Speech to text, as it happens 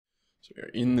So we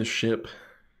are in the ship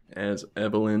as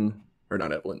Evelyn, or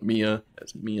not Evelyn, Mia,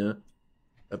 as Mia.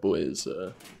 That boy is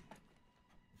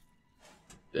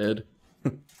dead.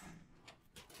 We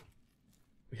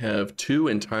have 2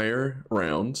 entire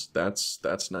rounds.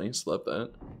 That's nice. Love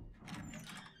that.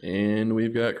 And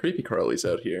we've got creepy Carlies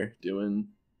out here doing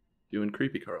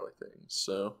creepy Carly things.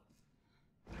 So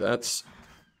that's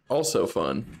also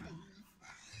fun.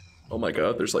 Oh my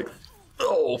god, there's like,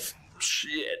 oh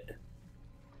shit.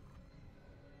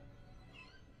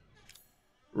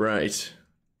 Right.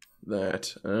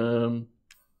 That.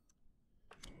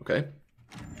 Okay.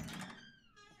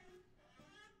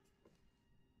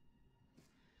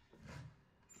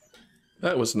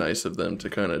 That was nice of them to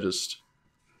kind of just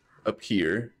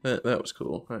appear. That was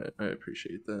cool. I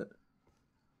appreciate that.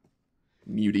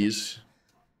 Muties.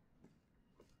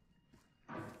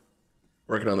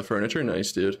 Working on the furniture.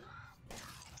 Nice, dude.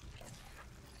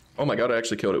 Oh my god, I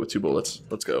actually killed it with 2 bullets.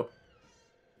 Let's go.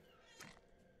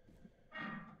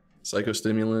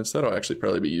 Psychostimulants. That'll actually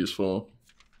probably be useful.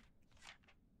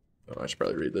 Oh, I should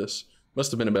probably read this.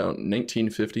 Must have been about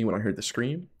 1950 when I heard the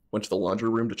scream. Went to the laundry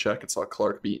room to check and saw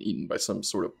Clark being eaten by some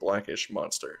sort of blackish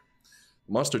monster.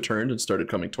 The monster turned and started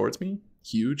coming towards me,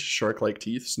 huge, shark-like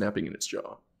teeth snapping in its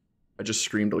jaw. I just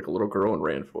screamed like a little girl and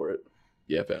ran for it.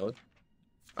 Yeah, valid.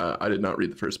 I did not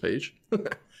read the first page.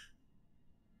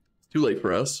 Too late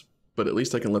for us, but at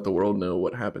least I can let the world know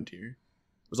what happened here.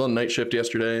 I was on night shift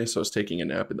yesterday, so I was taking a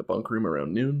nap in the bunk room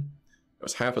around noon. I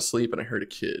was half asleep and I heard a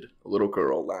kid, a little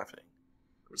girl, laughing.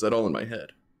 Or was that all in my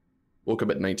head? Woke up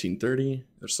at 1930.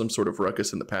 There's some sort of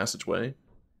ruckus in the passageway.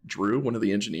 Drew, one of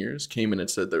the engineers, came in and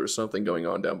said there was something going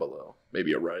on down below.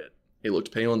 Maybe a riot. He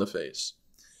looked pale in the face.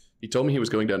 He told me he was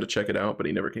going down to check it out, but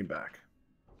he never came back.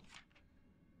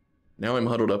 Now I'm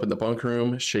huddled up in the bunk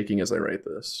room, shaking as I write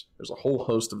this. There's a whole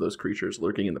host of those creatures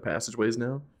lurking in the passageways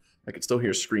now. I can still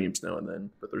hear screams now and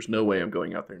then, but there's no way I'm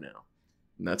going out there now.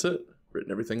 And that's it.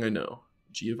 Written everything I know.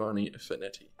 Giovanni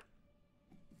Finetti.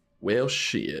 Well,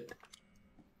 shit.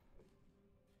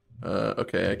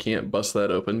 Okay, I can't bust that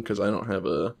open because I don't have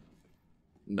a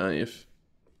knife.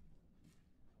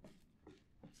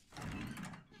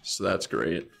 So that's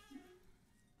great.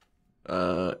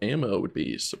 Ammo would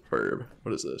be superb.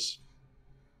 What is this?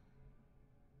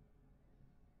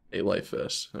 A life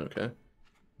vest. Okay.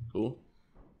 Cool.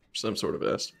 Some sort of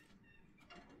vest.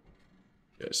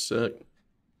 You guys suck.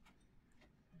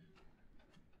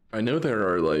 I know there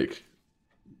are, like,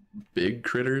 big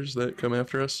critters that come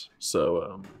after us,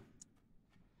 so,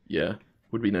 yeah,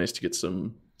 would be nice to get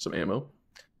some ammo.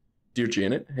 Dear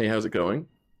Janet, hey, how's it going?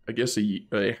 I guess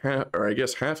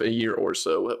half a year or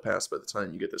so will have passed by the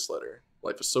time you get this letter.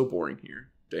 Life is so boring here,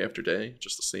 day after day,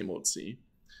 just the same old sea.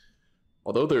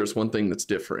 Although there's one thing that's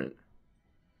different.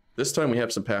 This time we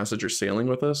have some passengers sailing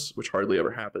with us, which hardly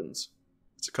ever happens.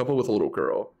 It's a couple with a little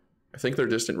girl. I think they're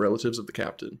distant relatives of the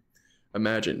captain.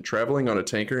 Imagine traveling on a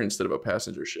tanker instead of a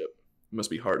passenger ship. It must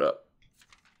be hard up.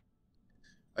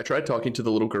 I tried talking to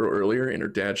the little girl earlier, and her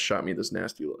dad shot me this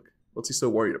nasty look. What's he so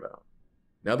worried about?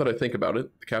 Now that I think about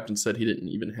it, the captain said he didn't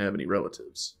even have any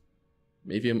relatives.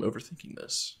 Maybe I'm overthinking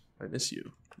this. I miss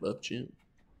you. Love, Jim.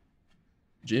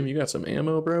 Jim, you got some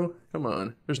ammo, bro? Come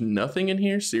on. There's nothing in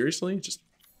here? Seriously? Just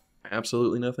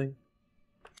absolutely nothing?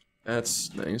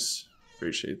 That's nice.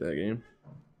 Appreciate that game.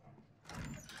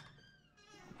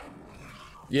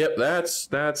 Yep,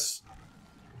 that's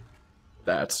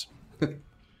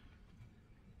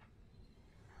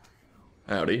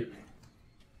Howdy.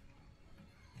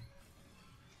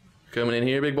 Coming in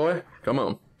here, big boy? Come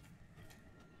on.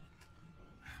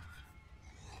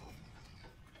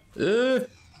 No,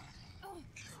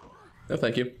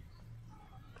 thank you.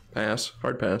 Pass.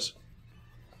 Hard pass.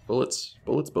 Bullets.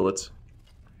 Bullets, bullets.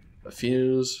 A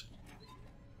fuse.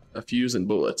 A fuse and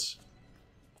bullets.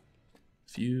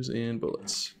 Fuse and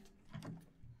bullets.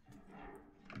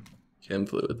 Chem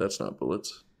fluid. That's not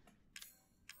bullets.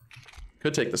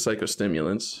 Could take the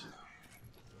psychostimulants.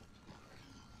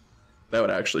 That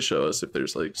would actually show us if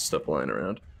there's like stuff lying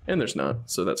around. And there's not,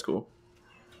 so that's cool.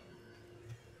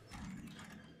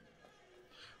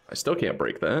 I still can't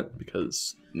break that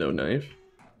because no knife,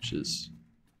 which is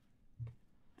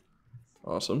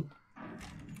awesome.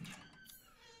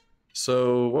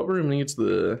 So what room needs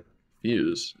the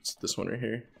fuse? It's this one right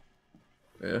here.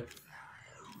 Yeah.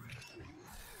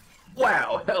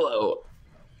 Wow, hello.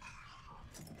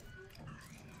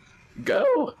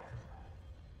 Go.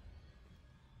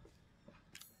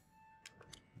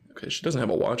 Okay, she doesn't have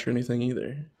a watch or anything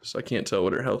either, so I can't tell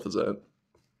what her health is at.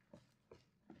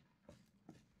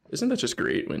 Isn't that just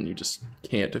great when you just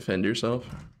can't defend yourself?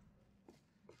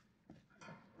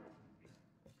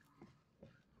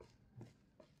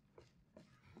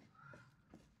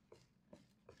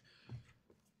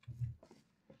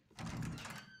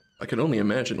 I can only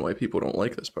imagine why people don't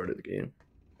like this part of the game.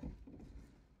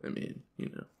 I mean, you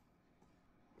know.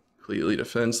 Completely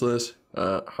defenseless.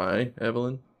 Hi,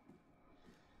 Evelyn.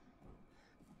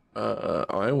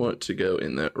 I want to go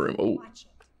in that room. Oh,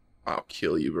 I'll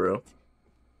kill you, bro.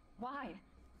 Why?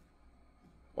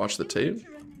 Watch the tape.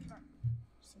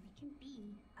 So we can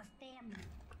be a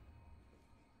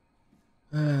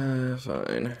family.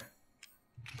 Fine.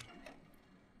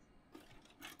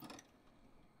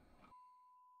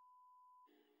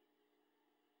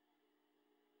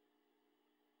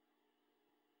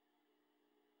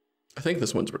 I think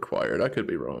this one's required. I could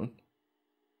be wrong.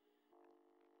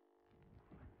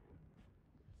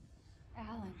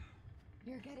 Alan,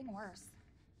 you're getting worse.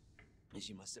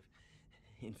 She must have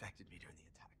infected me during the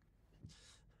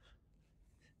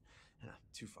attack.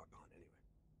 Too far gone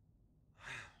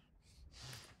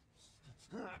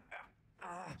anyway.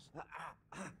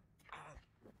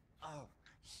 Oh.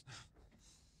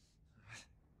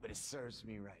 But it serves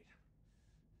me right.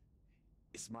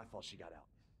 It's my fault she got out.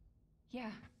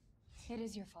 Yeah, it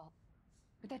is your fault.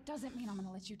 But that doesn't mean I'm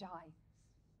gonna let you die.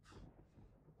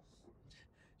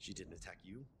 She didn't attack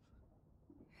you?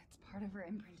 It's part of her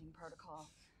imprinting protocol.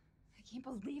 I can't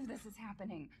believe this is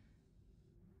happening.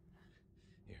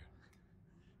 Here.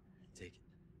 Take it.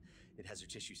 It has her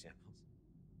tissue samples.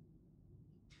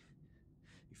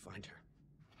 You find her.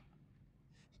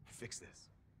 You fix this.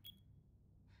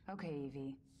 Okay,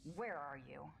 Evie. Where are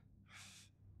you?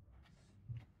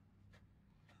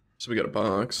 So we got a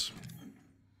box.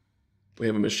 We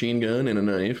have a machine gun and a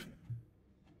knife.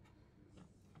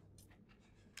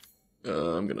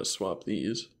 I'm gonna swap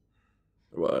these.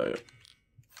 Why?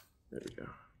 There we go.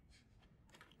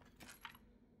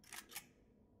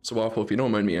 So Waffle, if you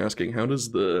don't mind me asking, how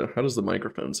does the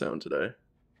microphone sound today?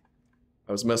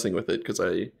 I was messing with it because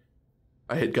I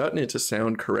had gotten it to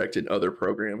sound correct in other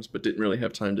programs, but didn't really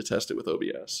have time to test it with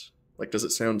OBS. Like, does it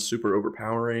sound super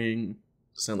overpowering?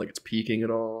 Does it sound like it's peaking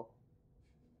at all?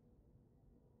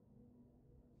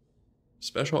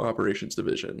 Special Operations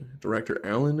Division, Director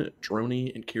Alan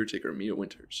Droney and Caretaker Mia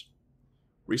Winters.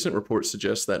 Recent reports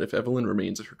suggest that if Evelyn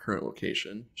remains at her current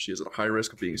location, she is at a high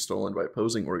risk of being stolen by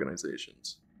opposing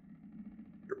organizations.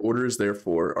 Your orders,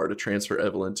 therefore, are to transfer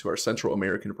Evelyn to our Central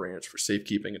American branch for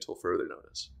safekeeping until further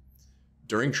notice.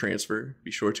 During transfer,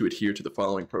 be sure to adhere to the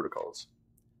following protocols.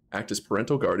 Act as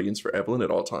parental guardians for Evelyn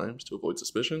at all times to avoid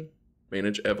suspicion.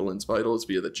 Manage Evelyn's vitals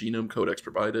via the genome codex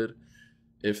provided.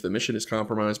 If the mission is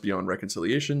compromised beyond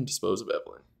reconciliation, dispose of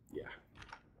Evelyn. Yeah.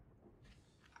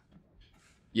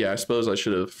 Yeah, I suppose I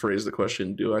should have phrased the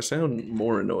question, do I sound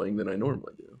more annoying than I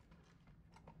normally do?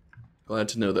 Glad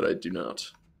to know that I do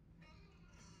not.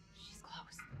 She's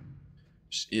close.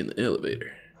 She's in the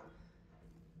elevator.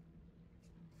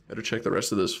 Better check the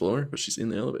rest of this floor, but she's in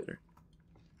the elevator.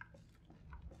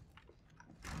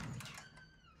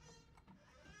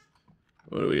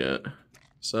 What do we got?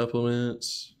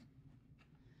 Supplements.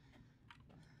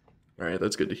 Alright,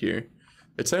 that's good to hear.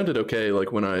 It sounded okay,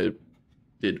 like when I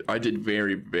did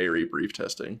very, very brief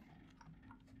testing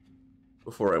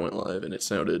before I went live, and it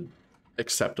sounded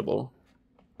acceptable.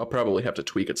 I'll probably have to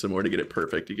tweak it some more to get it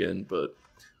perfect again, but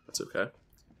that's okay.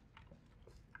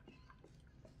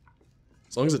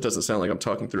 As long as it doesn't sound like I'm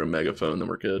talking through a megaphone, then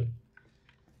we're good.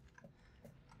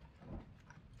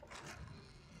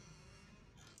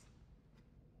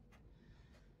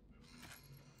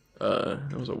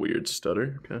 That was a weird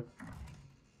stutter. Okay.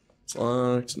 It's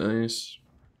locked. Nice.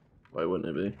 Why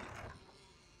wouldn't it be?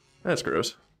 That's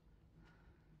gross.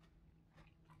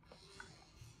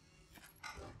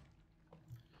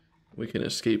 We can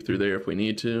escape through there if we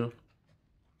need to.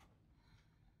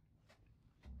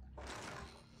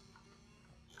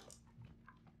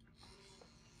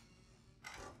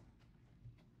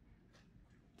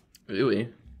 Really?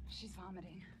 She's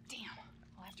vomiting. Damn.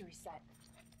 I'll have to reset.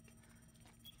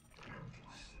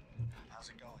 How's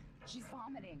it going? She's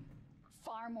vomiting.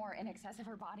 Far more in excess of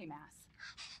her body mass.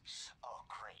 Oh,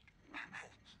 great.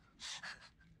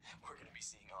 We're gonna be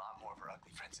seeing a lot more of her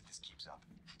ugly friends if this keeps up.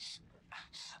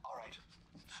 All right,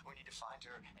 we need to find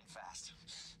her and fast.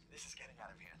 This is getting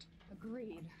out of hand.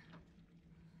 Agreed.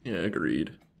 Yeah,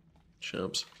 agreed.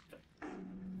 Chumps.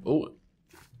 Oh.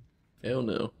 Hell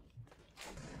no.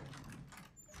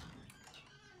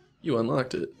 You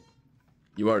unlocked it.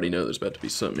 You already know there's about to be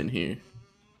something in here.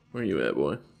 Where are you at,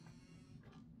 boy?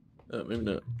 Oh, maybe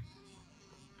not.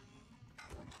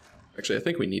 Actually, I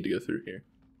think we need to go through here.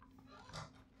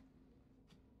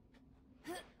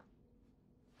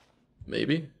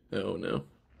 Maybe? Oh, no.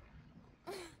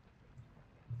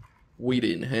 We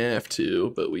didn't have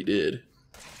to, but we did.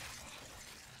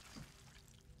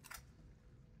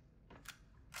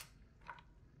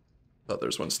 Thought there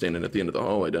was one standing at the end of the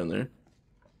hallway down there.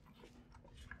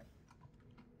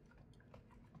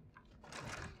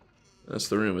 That's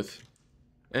the room with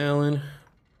Alan.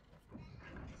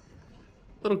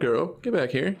 Little girl, get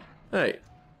back here. Hey.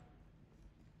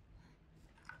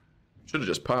 Should have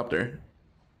just popped her.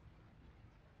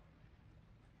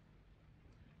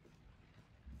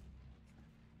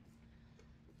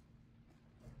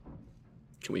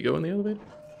 Can we go in the elevator?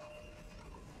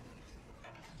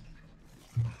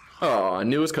 Oh, I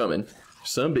knew it was coming.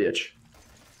 Some bitch.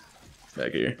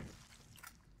 Back here.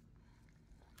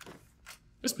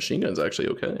 This machine gun's actually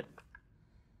okay.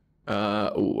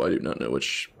 Oh, I do not know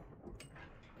which.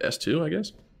 S2, I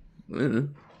guess? I don't know.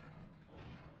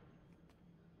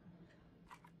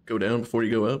 Go down before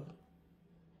you go up.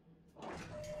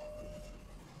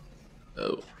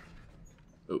 Oh.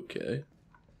 Okay.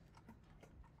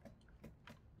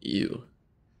 Ew.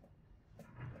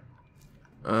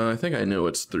 I think I know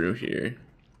what's through here.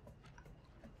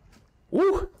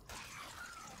 Woo!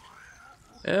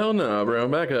 Hell no, bro.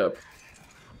 Back up.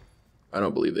 I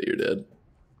don't believe that you're dead.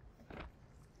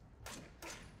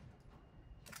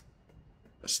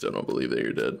 I still don't believe that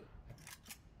you're dead.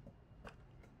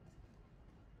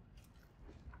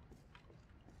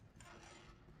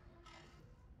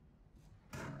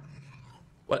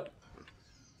 What?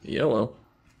 Yellow.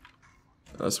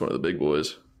 That's one of the big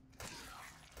boys.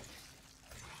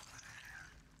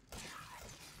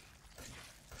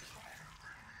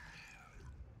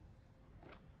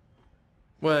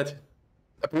 What?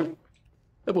 That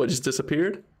boy just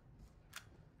disappeared?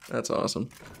 That's awesome.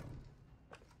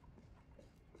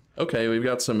 Okay, we've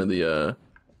got some of the,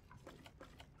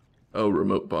 oh,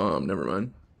 remote bomb. Never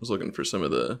mind. I was looking for some of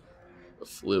the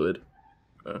fluid.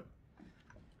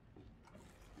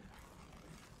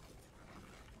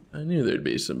 I knew there'd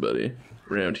be somebody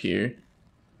around here.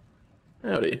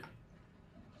 Howdy.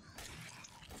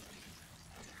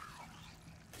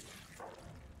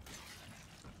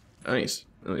 Nice.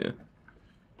 Oh, yeah.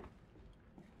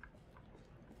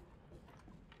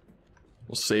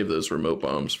 We'll save those remote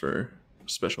bombs for a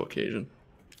special occasion.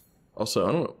 Also,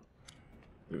 I don't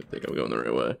even think I'm going the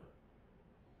right way.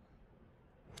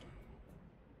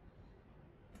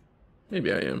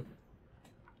 Maybe I am.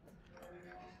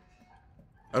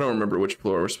 I don't remember which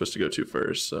floor we're supposed to go to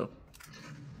first, so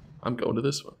I'm going to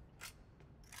this one.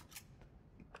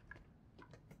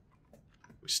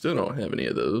 We still don't have any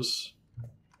of those.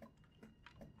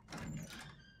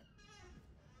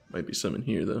 Might be some in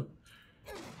here, though.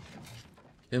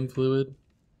 Chem fluid.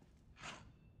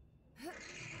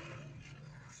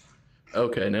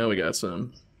 Okay, now we got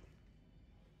some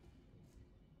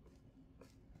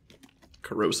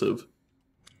corrosive.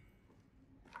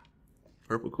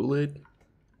 Purple Kool-Aid.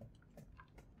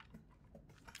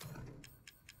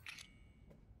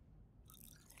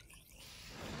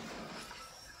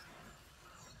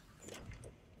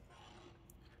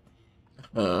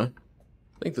 I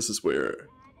think this is where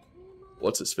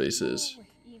what's his face is. No,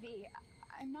 Evie,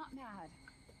 I'm not mad.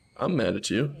 I'm mad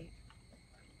at you. Wait,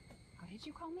 what did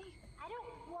you call me? I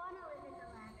don't want to live in the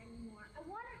lab anymore. I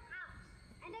want a house,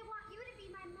 and I want you to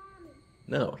be my mommy.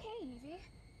 No. Okay, Evie.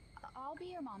 I'll be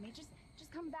your mommy. Just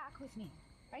come back with me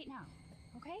right now,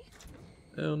 okay?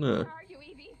 Hell no. Where are you,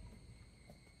 Evie?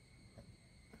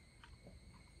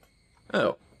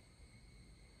 Oh.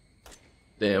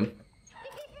 Damn.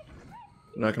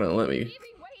 You're not gonna let me Evie,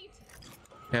 wait!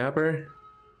 capper?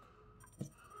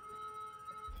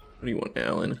 What do you want,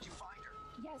 Alan? Did you find her?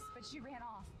 Yes, but she ran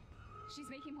off. She's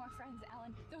making more friends,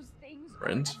 Alan. Those things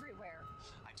Friends? are everywhere.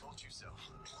 I told you so.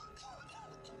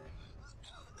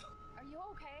 Are you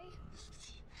okay?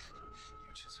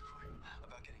 You just worry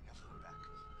about getting Evelyn back.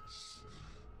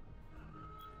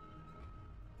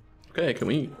 Okay, can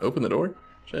we open the door?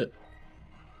 Shit.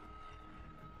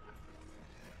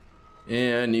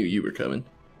 Yeah, I knew you were coming.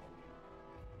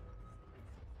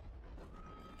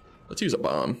 Let's use a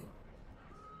bomb.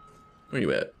 Where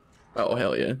you at? Oh,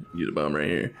 hell yeah. Use a bomb right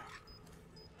here.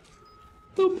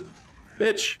 Boop.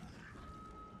 Bitch.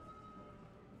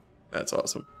 That's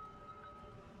awesome.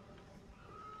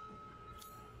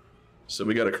 So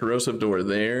we got a corrosive door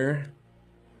there.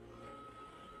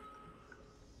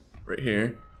 Right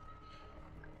here.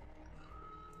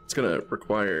 It's gonna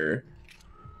require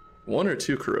one or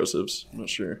two corrosives. I'm not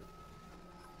sure.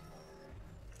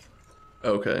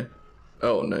 Okay.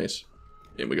 Oh, nice.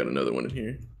 And we got another one in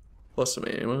here. Plus some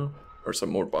ammo. Or some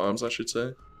more bombs, I should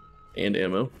say. And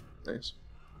ammo. Nice.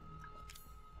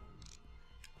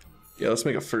 Yeah, let's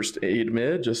make a first aid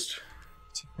med just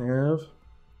to have.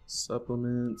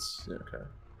 Supplements. Yeah, okay.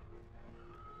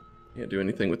 Can't do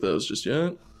anything with those just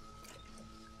yet.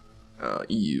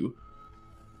 EU.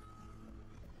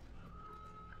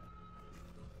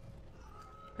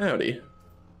 Howdy.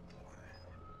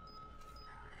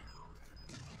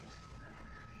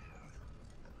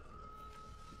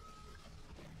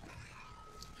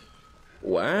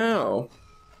 Wow.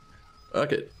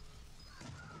 Fuck it.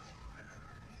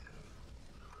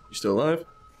 You still alive?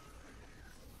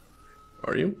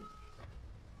 Are you?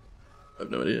 I have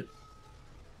no idea.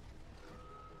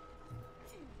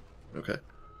 Okay.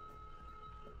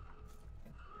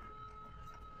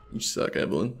 You suck,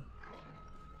 Evelyn.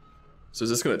 So is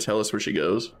this gonna tell us where she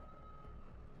goes?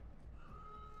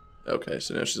 Okay,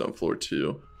 so now she's on floor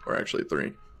 2, or actually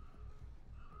 3.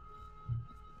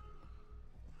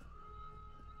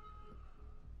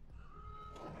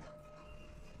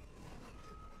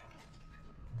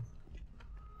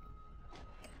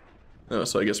 Oh,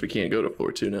 so I guess we can't go to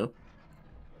floor 2 now.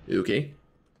 Okay.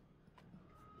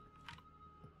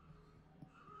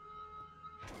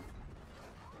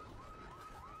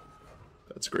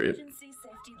 That's great. Emergency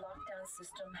safety lockdown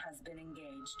system has been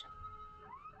engaged.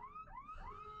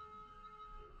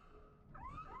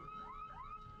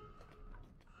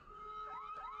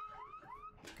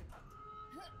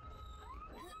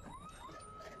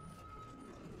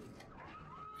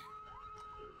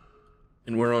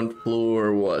 And we're on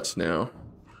floor what now?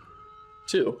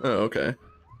 2. Oh, okay.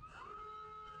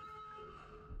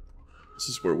 This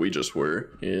is where we just were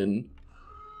in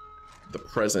the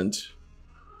present.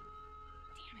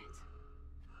 Damn it.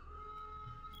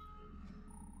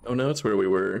 Oh no, it's where we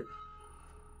were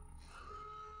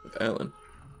with Alan.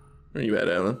 Where are you at,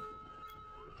 Alan?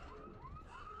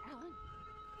 Alan?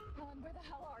 Alan, where the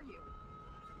hell are you?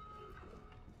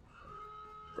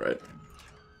 Right.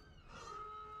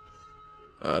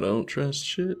 I don't trust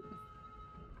shit.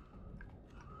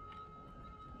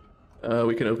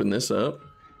 We can open this up.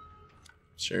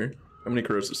 Sure. How many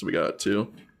corrosives do we got?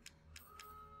 2.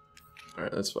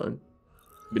 Alright, that's fine.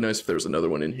 It'd be nice if there was another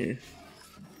one in here.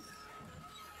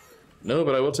 No,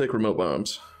 but I will take remote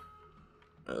bombs.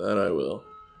 That I will.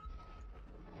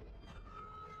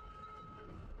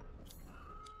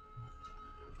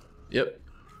 Yep.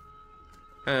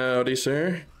 Howdy,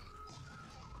 sir.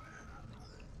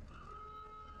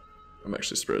 I'm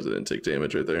actually surprised I didn't take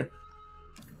damage right there.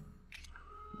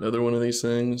 Another one of these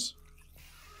things.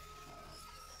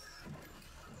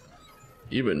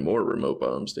 Even more remote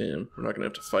bombs, damn. We're not gonna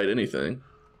have to fight anything.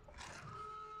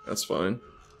 That's fine.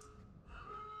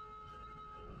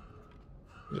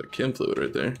 There's a chem fluid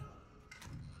right there.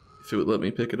 If it would let me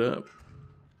pick it up.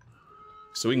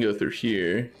 So we can go through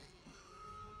here.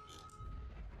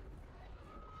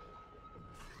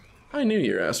 I knew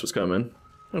your ass was coming.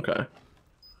 Okay.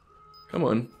 Come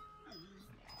on.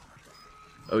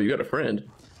 Oh, you got a friend.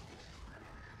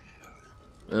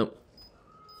 Well.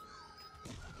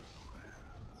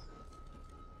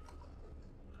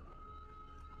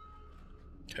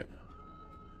 Okay.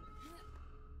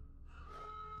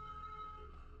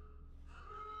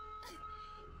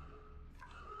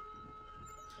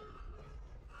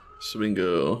 So we can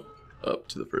go up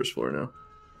to the first floor now.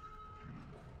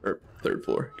 Or 3rd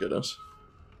floor, goodness.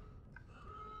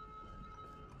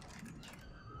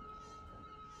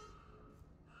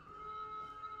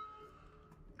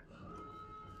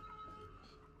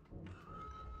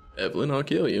 Evelyn, I'll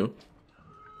kill you.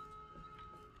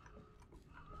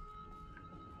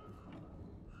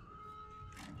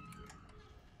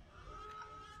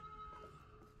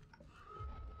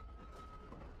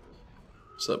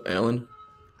 What's up, Alan?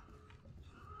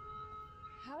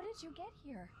 How did you get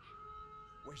here?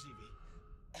 Where's Evie?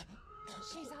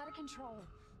 She's out of control.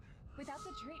 Without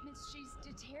the treatments, she's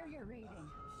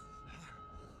deteriorating.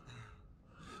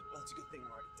 Well, it's a good thing we're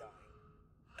already dying.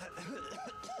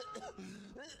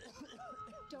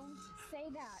 Don't say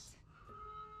that.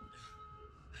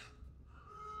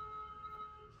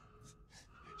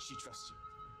 She trusts you.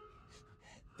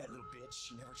 That little bitch,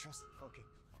 she never trusted. Okay,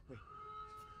 wait.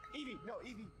 Evie, no,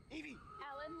 Evie, Evie!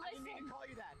 Alan, I didn't mean to listen. call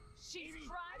you that. She's Evie,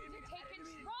 trying to I take didn't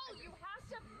mean control. You have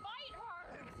to fight her.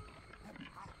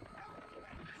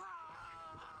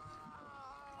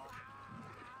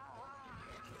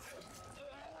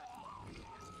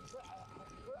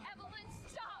 Evelyn,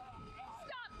 stop!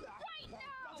 Stop right now!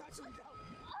 Don't touch me, no.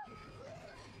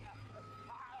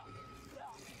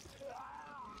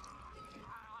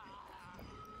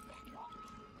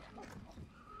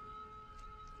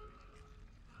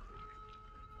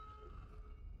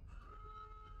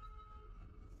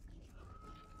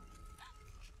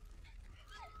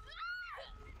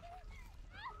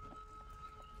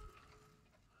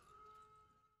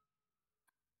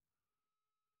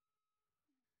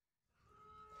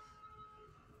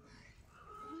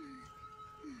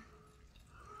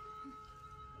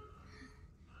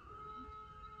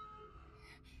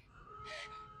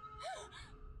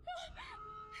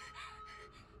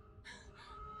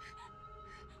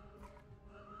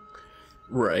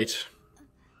 Right.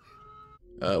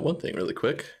 One thing really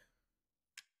quick.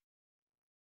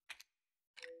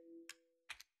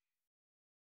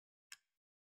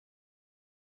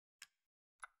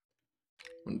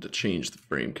 Wanted to change the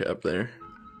frame cap there.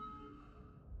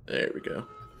 There we go.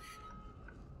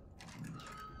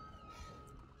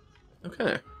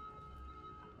 Okay.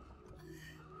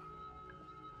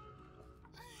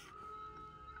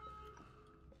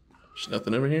 There's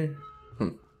nothing over here?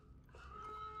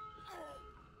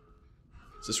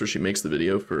 Is this where she makes the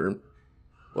video for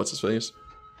what's his face?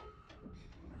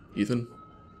 Ethan?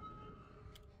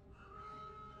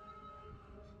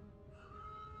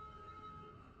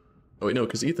 Oh wait, no,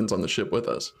 because Ethan's on the ship with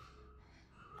us.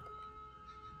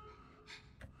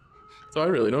 So I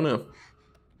really don't know.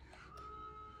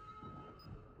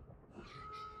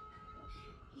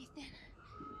 Ethan.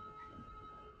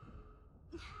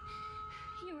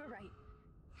 You were right.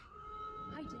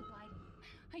 I did lie to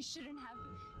you. I shouldn't have.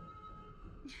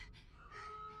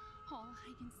 All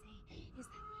I can say is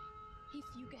that if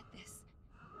you get this,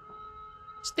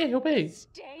 Stay away.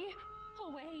 stay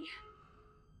away.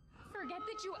 Forget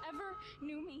that you ever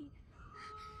knew me.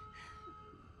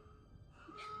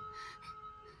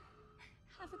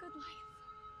 Have a good life.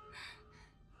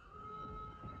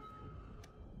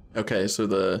 Okay,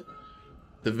 so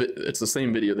it's the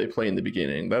same video they play in the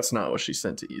beginning. That's not what she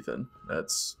sent to Ethan.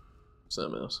 That's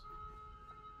something else.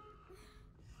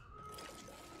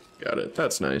 Got it.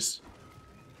 That's nice.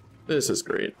 This is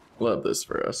great. Love this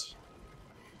for us.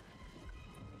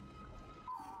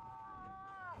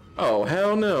 Oh,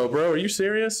 hell no, bro. Are you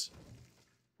serious?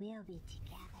 We'll be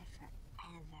together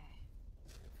forever.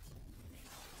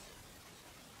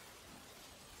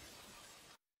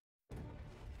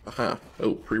 Aha.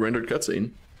 Oh, pre-rendered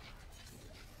cutscene.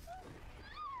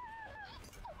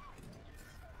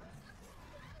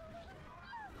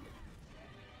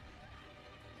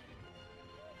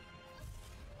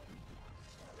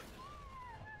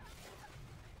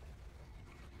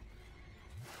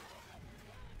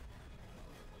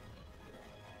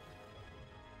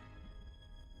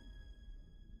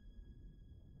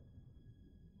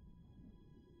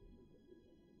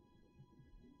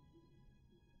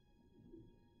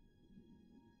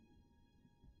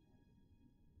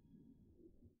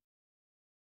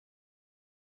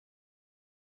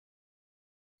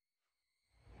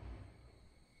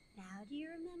 Now do you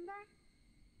remember?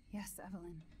 Yes,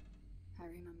 Evelyn. I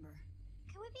remember.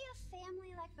 Can we be a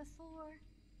family like before?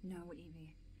 No,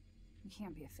 Evie. We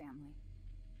can't be a family.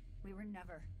 We were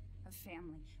never a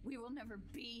family. We will never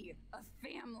be a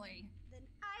family. Then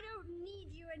I don't need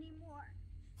you anymore.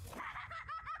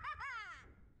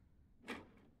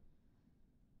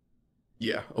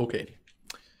 Yeah, okay.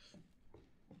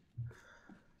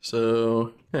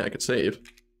 So, yeah, I could save.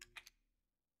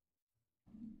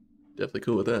 Definitely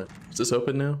cool with that. Is this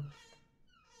open now?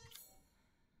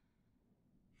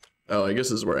 Oh, I guess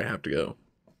this is where I have to go.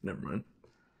 Never mind.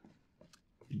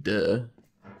 Duh.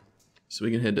 So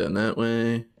we can head down that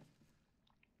way.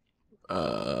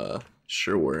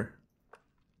 Sure.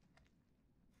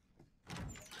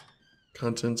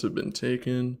 Contents have been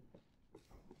taken.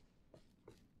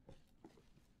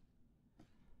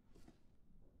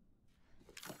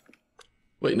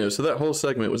 Wait, no, so that whole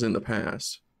segment was in the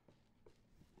past.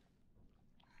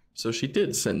 So she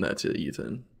did send that to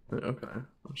Ethan. Okay.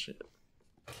 Oh shit.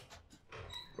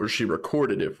 Or she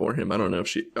recorded it for him. I don't know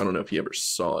if he ever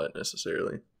saw it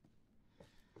necessarily.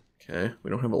 Okay, we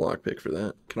don't have a lockpick for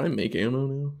that. Can I make ammo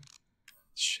now?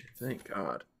 Shit, thank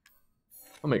God.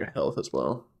 I'll make a health as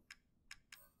well.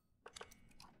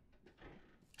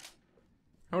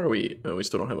 How are we? Oh, we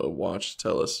still don't have a watch to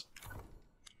tell us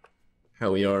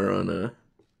how we are on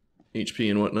HP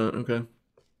and whatnot. Okay.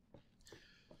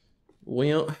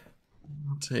 Well,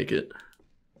 I'll take it.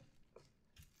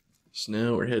 So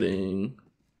now we're heading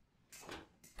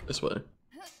this way.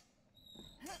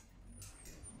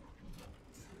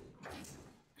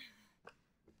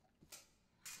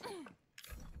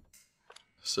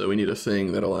 So we need a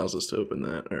thing that allows us to open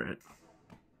that. All right.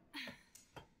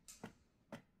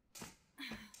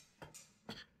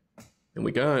 And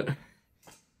we got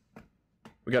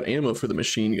ammo for the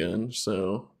machine gun,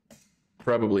 so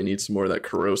probably need some more of that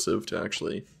corrosive to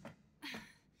actually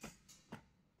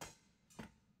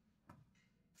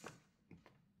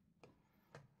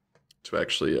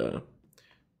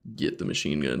get the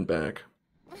machine gun back,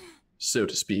 so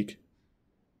to speak.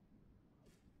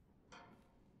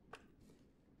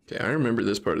 Okay, I remember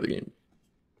this part of the game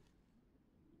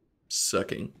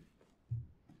sucking.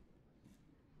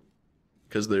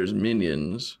 Because there's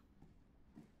minions.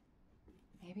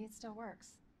 Maybe it still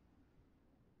works.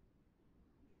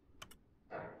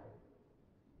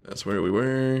 That's where we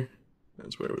were.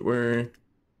 That's where we were.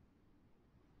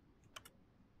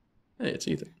 Hey, it's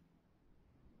Ethan.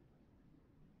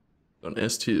 On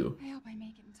S2. I hope I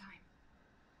make it in time.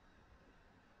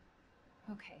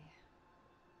 Okay.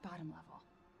 Bottom level.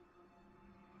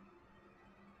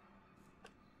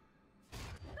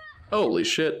 Holy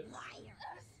shit.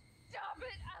 Stop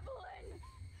it, Evelyn!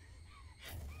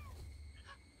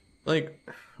 Like,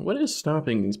 what is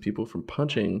stopping these people from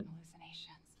punching?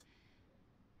 Hallucinations.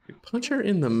 You punch her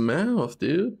in the mouth,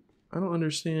 dude. I don't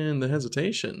understand the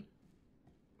hesitation.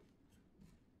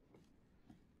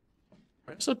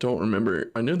 I also don't remember.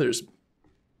 I know there's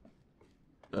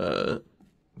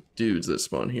dudes that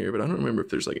spawn here, but I don't remember if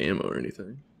there's like ammo or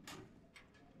anything.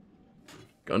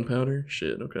 Gunpowder?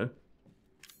 Shit, okay.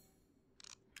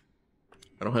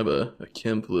 I don't have a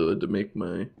chem fluid to make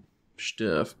my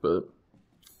stuff, but...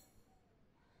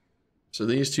 So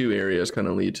these two areas kind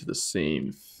of lead to the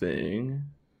same thing,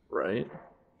 right?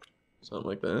 Something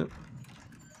like that.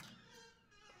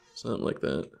 Something like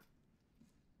that.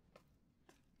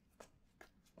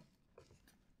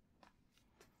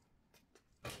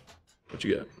 What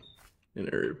you got? An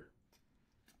herb.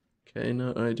 Okay,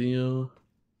 not ideal.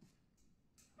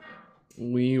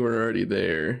 We were already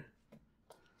there.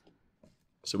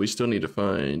 So we still need to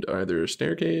find either a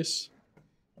staircase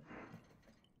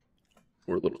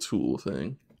or a little tool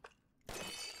thing.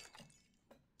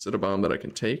 Is it a bomb that I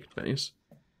can take? Nice.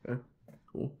 Okay,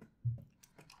 cool.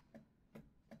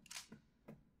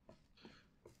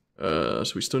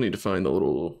 So we still need to find the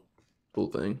little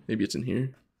thing. Maybe it's in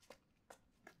here.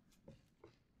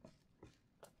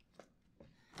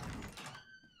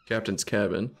 Captain's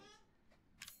cabin.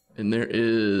 And there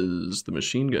is the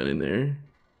machine gun in there.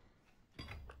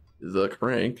 The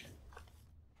crank.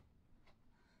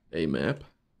 A map.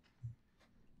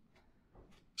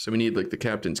 So we need like the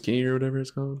captain's key or whatever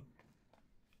it's called.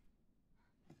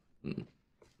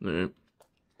 Alright.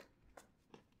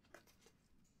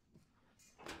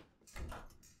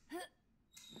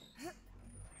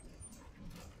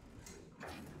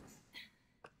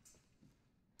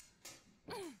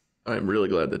 I'm really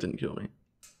glad that didn't kill me.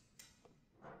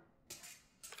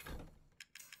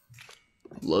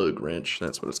 Lug wrench,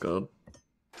 that's what it's called.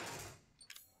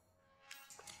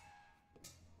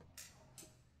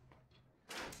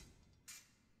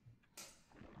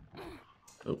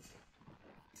 Oh.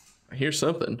 I hear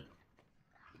something.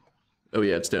 Oh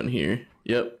yeah, it's down here.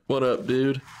 Yep, what up,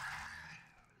 dude?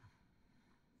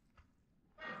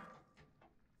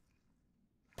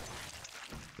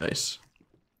 Nice.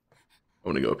 I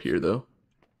want to go up here, though.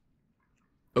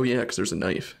 Oh yeah, because there's a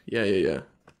knife. Yeah.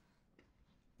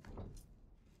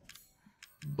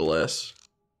 Bless.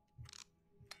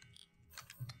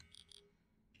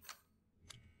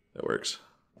 That works.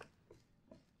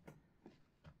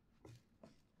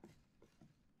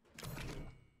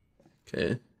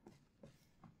 Okay.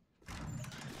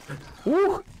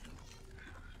 Woo!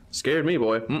 Scared me,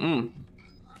 boy.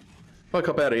 Fuck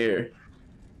up out of here.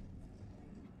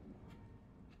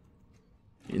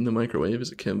 In the microwave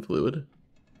is a chem fluid.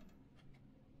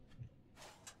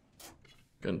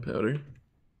 Gunpowder.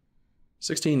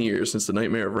 16 years since the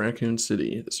nightmare of Raccoon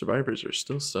City. The survivors are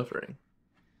still suffering.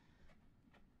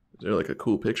 Is there like a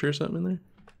cool picture or something in there?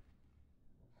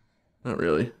 Not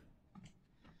really.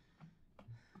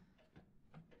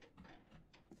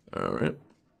 Alright.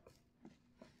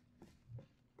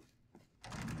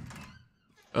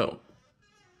 Oh.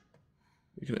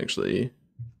 You can actually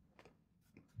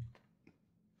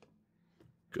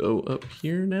go up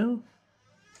here now?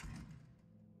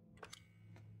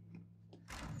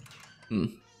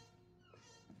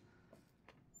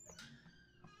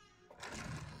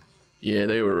 Yeah,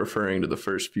 they were referring to the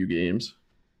first few games.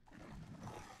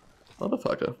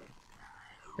 Motherfucker.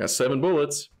 Got 7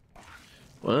 bullets.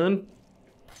 1,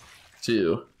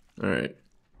 2. Alright.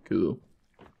 Cool.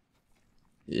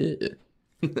 Yeah.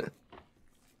 You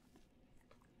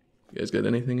guys got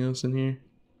anything else in here?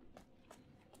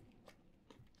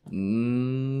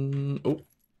 Oh.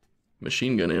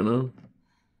 Machine gun ammo.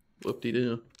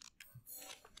 Whoop-de-doo.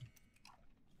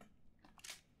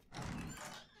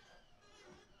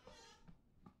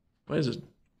 Why is it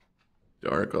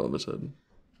dark all of a sudden?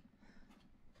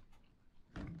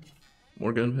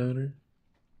 More gunpowder?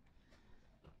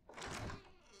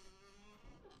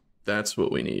 That's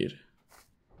what we need.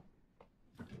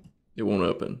 It won't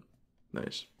open.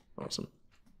 Nice. Awesome.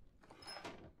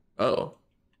 Oh.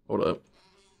 Hold up.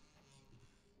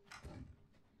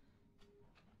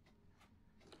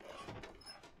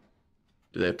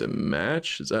 Do they have to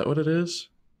match? Is that what it is?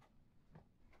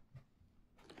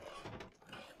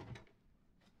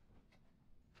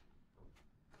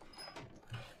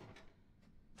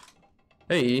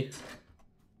 Hey.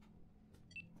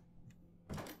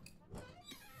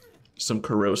 Some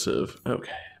corrosive.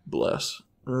 Okay, bless.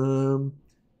 So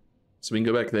we can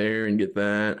go back there and get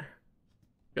that.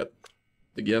 Got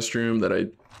the guest room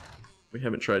that we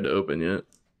haven't tried to open yet.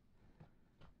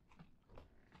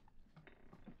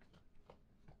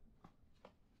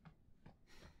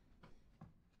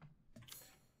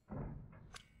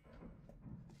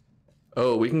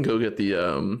 Oh, we can go get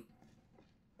the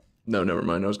no, never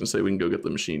mind. I was gonna say we can go get the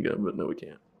machine gun, but no, we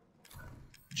can't.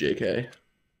 JK.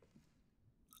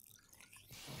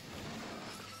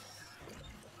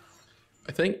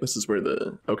 I think this is where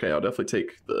the... Okay, I'll definitely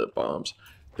take the bombs.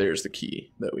 There's the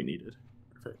key that we needed.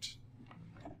 Perfect.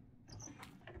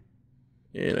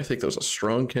 And I think that was a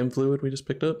strong chem fluid we just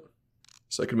picked up.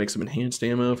 So I could make some enhanced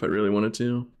ammo if I really wanted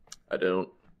to. I don't.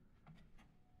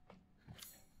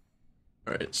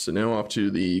 Alright, so now off to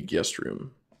the guest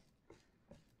room.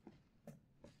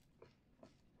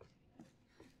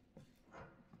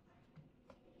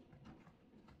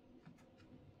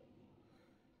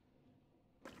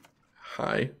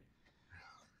 Hi.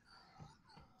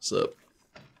 What's up?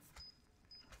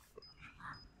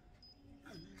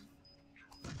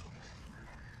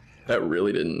 That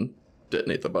really didn't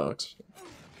detonate the box.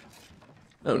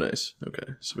 Oh, nice.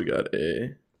 Okay, so we got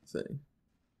a thing.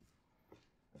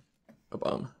 A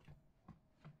bomb.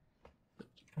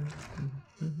 There's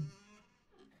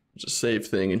a save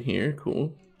thing in here.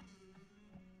 Cool.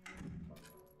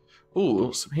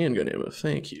 Ooh, some handgun ammo.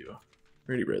 Thank you.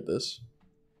 Already read this.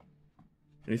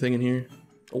 Anything in here?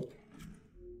 Oh.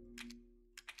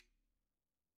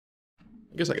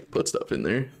 I guess I could put stuff in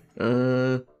there.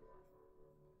 Do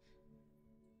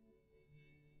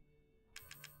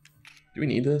we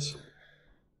need this?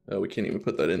 Oh, we can't even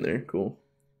put that in there. Cool.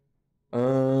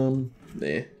 Nah.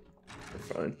 We're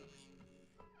fine.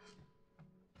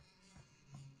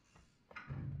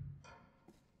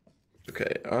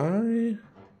 Okay,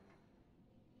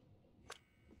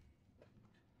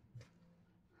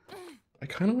 I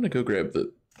kind of want to go grab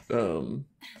the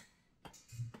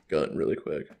gun really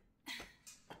quick.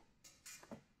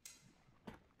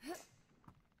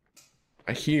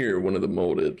 I hear one of the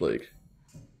molded, like,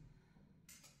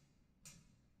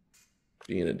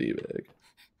 being a D-bag.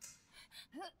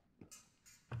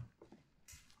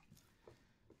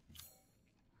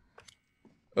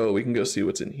 Oh, we can go see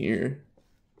what's in here.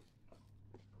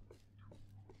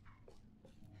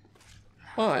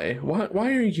 Why?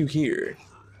 Why are you here?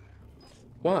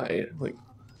 Why? Like,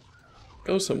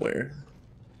 go somewhere.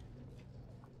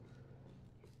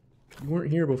 You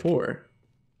weren't here before.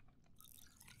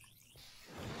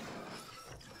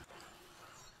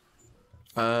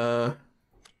 Why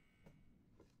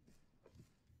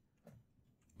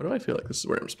do I feel like this is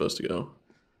where I'm supposed to go?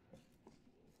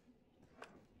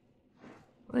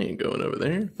 I ain't going over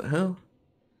there. What the hell?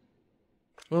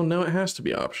 Well, no, it has to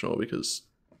be optional because...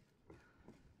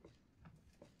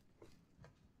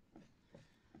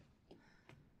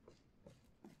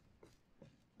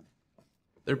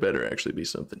 There better actually be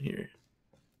something here.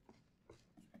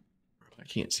 I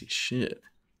can't see shit.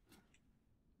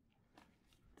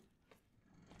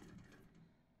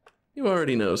 You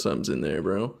already know something's in there,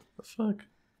 bro. The fuck?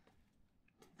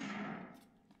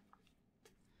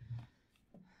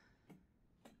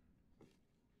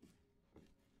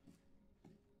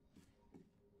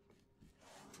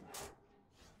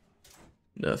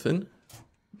 Nothing.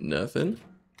 Nothing.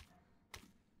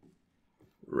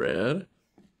 Red.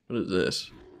 What is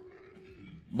this?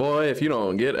 Boy, if you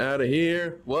don't get out of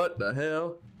here, what the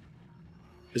hell?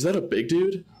 Is that a big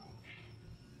dude?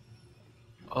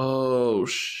 Oh,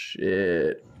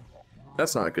 shit.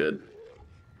 That's not good.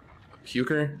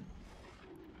 Puker?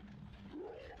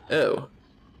 Oh.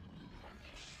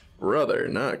 Brother,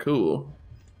 not cool.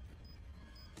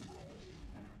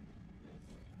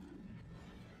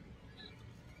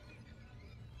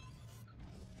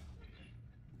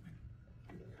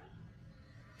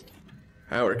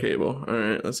 Power cable.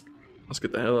 Alright, let's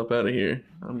get the hell up out of here.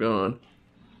 I'm gone.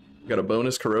 Got a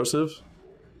bonus corrosive.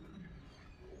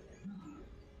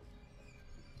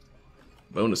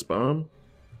 Bonus bomb.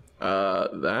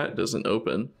 That doesn't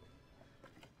open.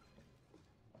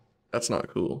 That's not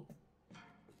cool.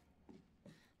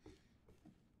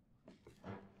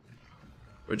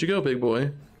 Where'd you go, big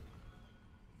boy?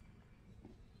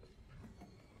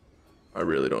 I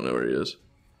really don't know where he is.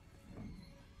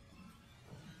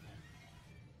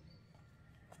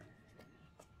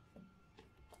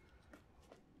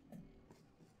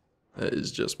 That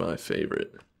is just my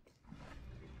favorite.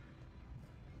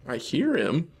 I hear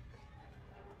him.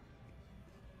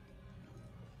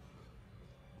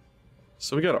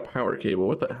 So we got a power cable.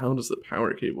 What the hell does the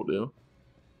power cable do?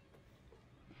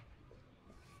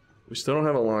 We still don't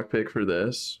have a lockpick for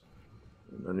this.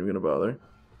 I'm not even gonna bother.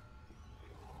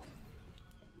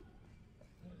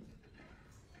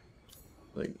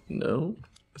 Like, no?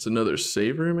 It's another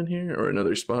save room in here? Or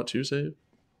another spot to save?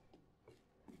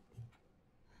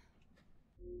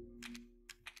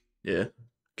 Yeah. In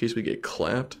case we get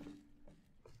clapped.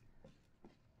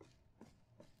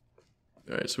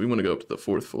 Alright, so we want to go up to the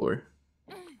 4th floor.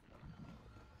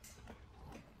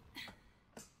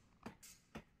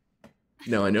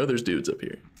 Now I know there's dudes up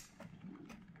here.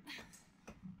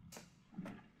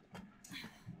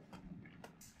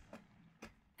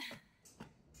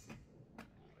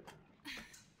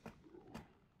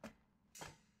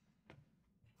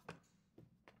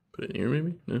 Put it in here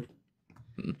maybe? No?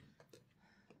 Hmm.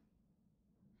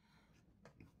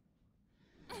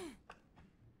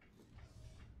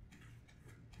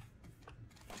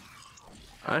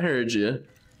 I heard you.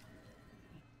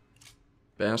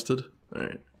 Bastard.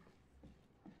 Alright.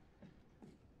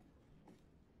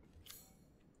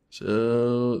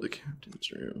 So, the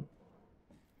captain's room.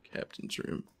 Captain's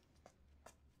room.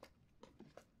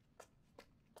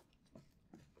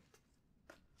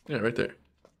 Yeah, right there.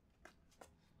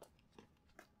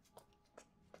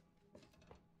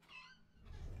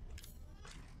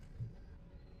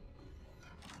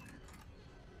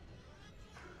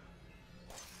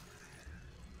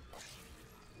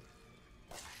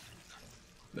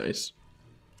 Nice.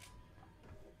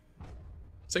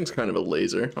 This thing's kind of a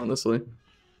laser, honestly.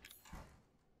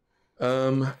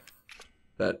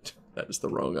 That is the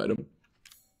wrong item.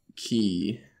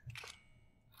 Key.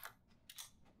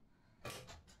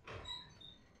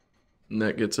 And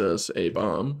that gets us a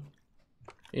bomb.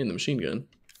 And the machine gun.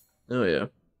 Oh yeah.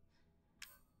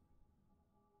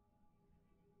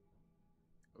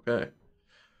 Okay.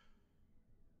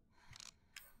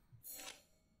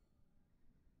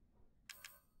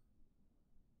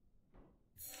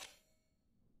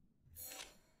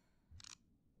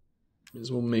 May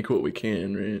as well make what we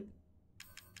can, right?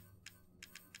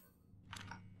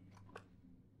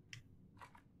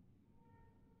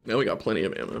 Now we got plenty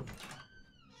of ammo.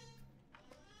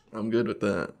 I'm good with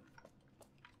that.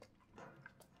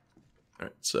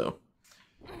 Alright, so.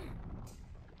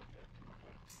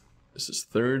 This is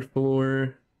 3rd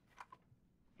floor.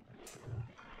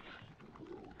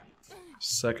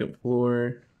 2nd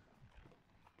floor.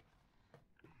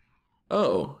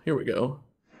 Oh, here we go.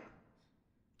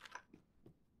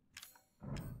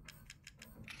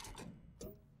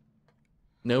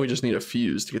 Now we just need a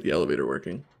fuse to get the elevator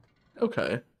working.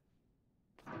 Okay.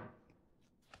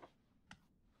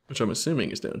 Which I'm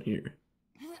assuming is down here.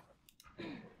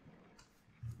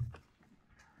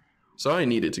 So I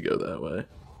needed to go that way.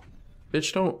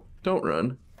 Bitch, don't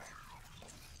run.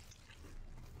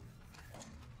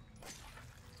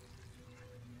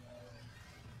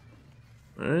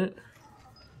 Alright.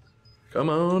 Come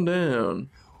on down.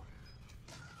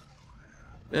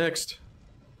 Next.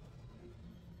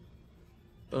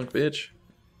 Dunk, bitch.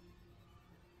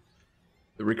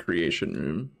 The recreation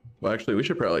room. Well, actually, we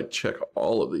should probably check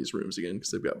all of these rooms again because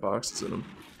they've got boxes in them.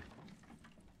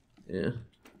 Yeah.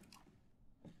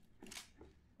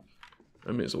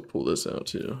 I may as well pull this out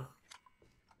too.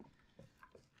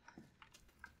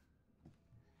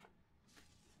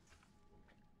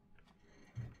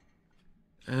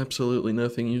 Absolutely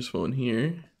nothing useful in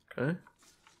here. Okay.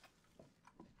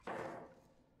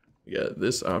 We got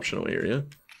this optional area.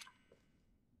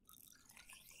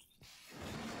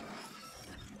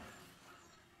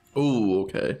 Oh,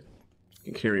 okay.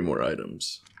 You can carry more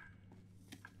items.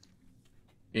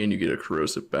 And you get a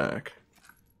corrosive back.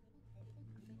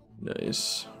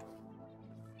 Nice.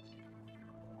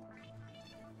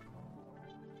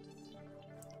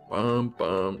 Bomb,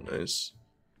 nice.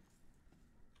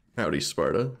 Howdy,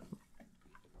 Sparta.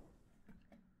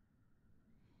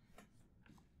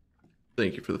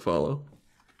 Thank you for the follow.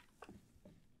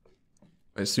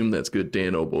 I assume that's good,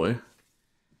 Dan, oh boy.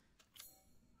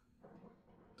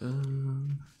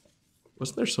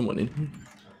 Wasn't there someone in here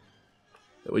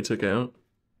that we took out?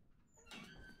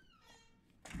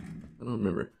 I don't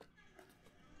remember.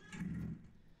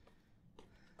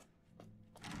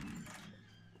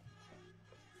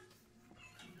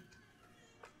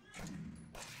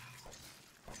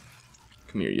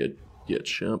 Come here, you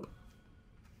chump.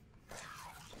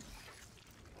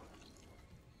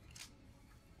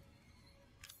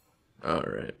 All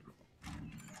right.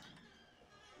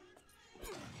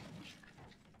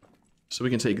 So we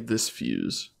can take this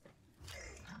fuse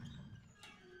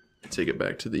and take it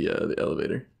back to the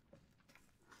elevator,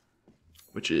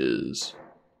 which is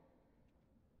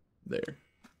there.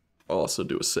 I'll also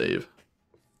do a save,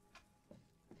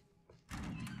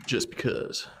 just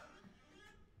because.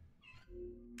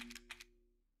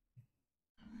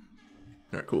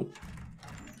 Alright, cool.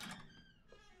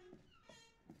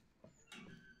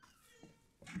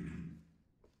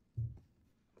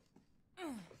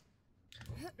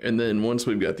 And then once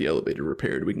we've got the elevator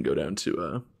repaired, we can go down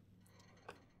to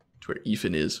where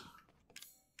Ethan is.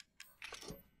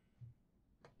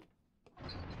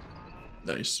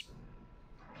 Nice.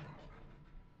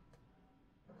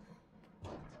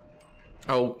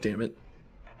 Oh, damn it.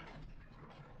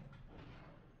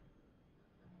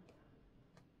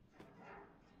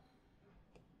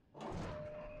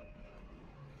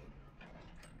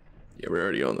 Yeah, we're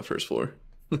already on the first floor.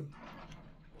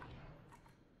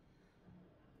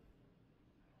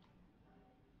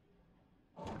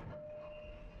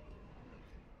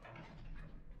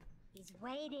 He's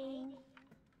waiting.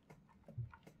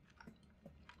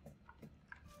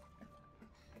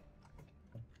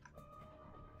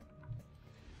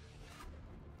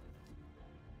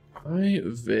 I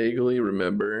vaguely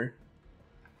remember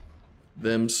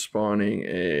them spawning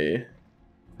a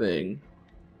thing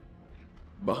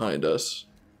behind us.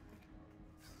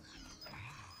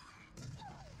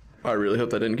 I really hope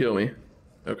that didn't kill me.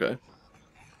 Okay. Did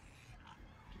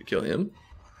you kill him?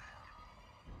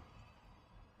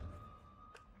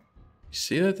 You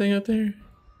see that thing up there?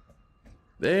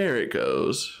 There it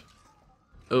goes.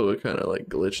 Oh, it kind of like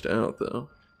glitched out though.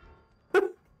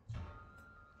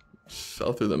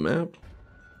 Fell through the map.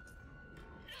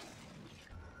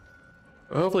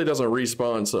 Well, hopefully it doesn't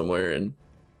respawn somewhere and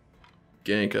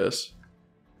gank us.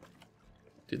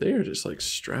 Dude, they are just like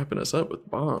strapping us up with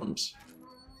bombs.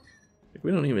 Like,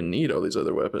 we don't even need all these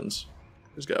other weapons.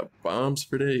 Just got bombs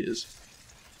for days.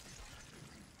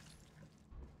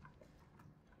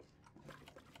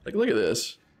 Like, look at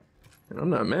this. I'm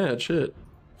not mad, shit.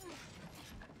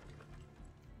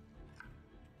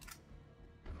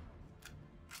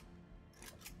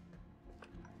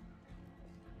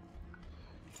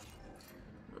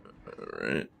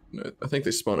 Alright. I think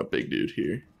they spawn a big dude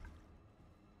here.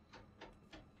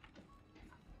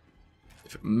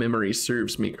 If memory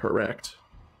serves me correct.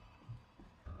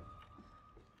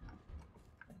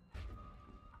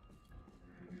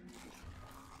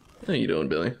 How you doing,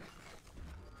 Billy?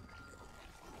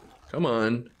 Come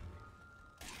on.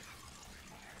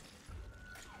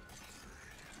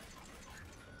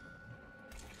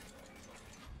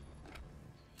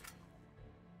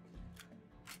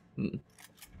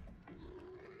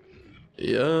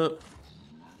 Yup.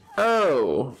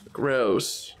 Oh,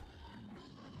 gross.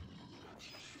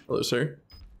 Hello, sir.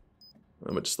 I'm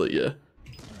gonna just let you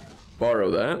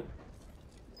borrow that.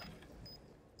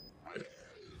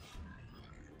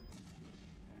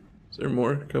 Is there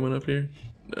more coming up here?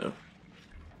 No.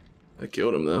 I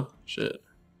killed him though. Shit.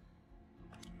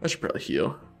 I should probably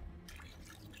heal.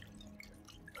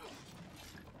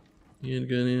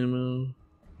 Handgun ammo.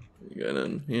 You got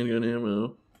none. Handgun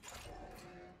ammo.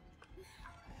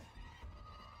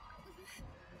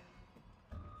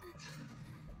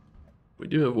 We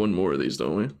do have one more of these,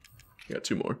 don't we? We got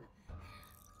two more.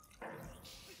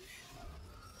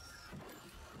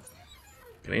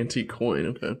 An antique coin,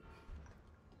 okay.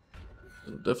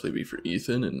 It'll definitely be for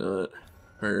Ethan and not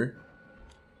her.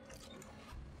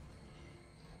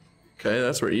 Okay,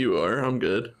 that's where you are. I'm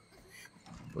good.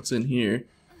 What's in here?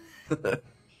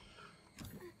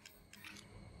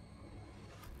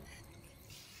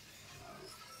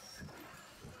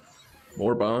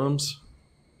 More bombs?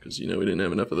 Because, you know, we didn't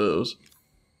have enough of those.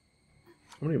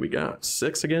 How many we got?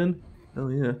 6 again?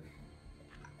 Hell yeah.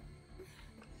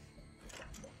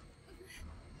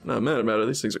 Not mad about it.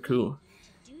 These things are cool.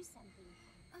 Do something.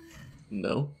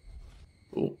 No.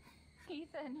 Cool.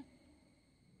 Ethan.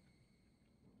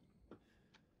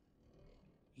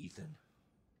 Ethan?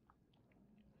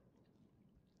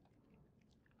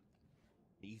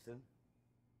 Ethan?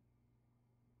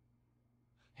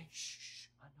 Hey, shh.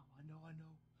 I know.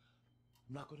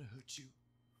 I'm not gonna hurt you.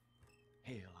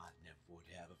 Hell, I never would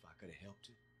have if I could have helped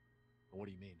you. What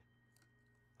do you mean?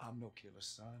 I'm no killer,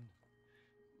 son.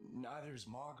 Neither is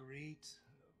Marguerite,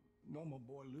 nor my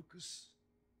boy Lucas,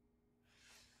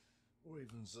 or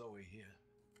even Zoe here.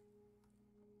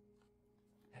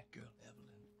 That girl,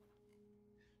 Evelyn,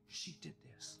 she did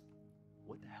this.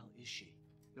 What the hell is she?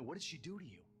 Now, what did she do to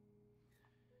you?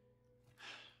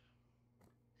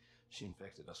 She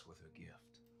infected us with her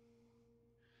gift.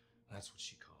 That's what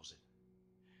she calls it.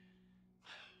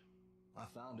 I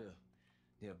found her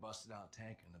near a busted out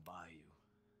tank in the bayou.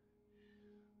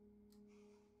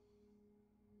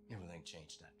 Everything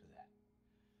changed after that.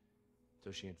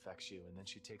 So she infects you and then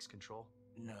she takes control?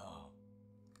 No.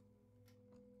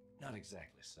 Not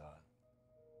exactly, son.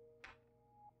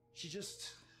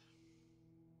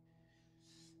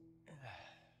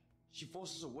 She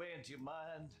forces her way into your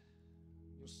mind,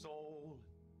 your soul.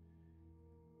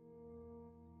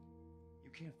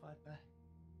 You can't fight back.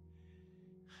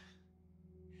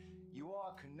 You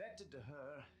are connected to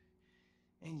her,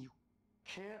 and you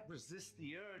can't resist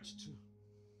the urge to.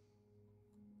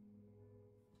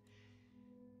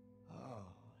 Oh,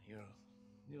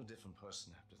 you're a different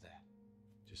person after that.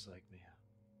 Just like Mia.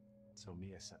 So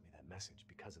Mia sent me that message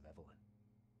because of Evelyn.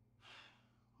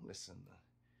 Listen,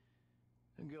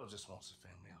 the girl just wants a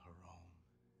family of her own.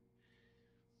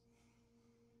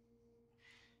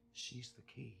 She's the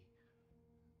key.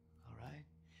 All right?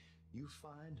 You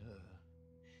find her.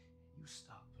 You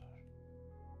stop her.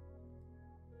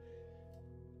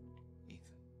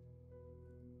 Ethan.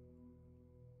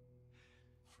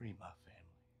 Free my family.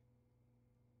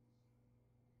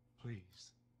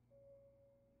 Please.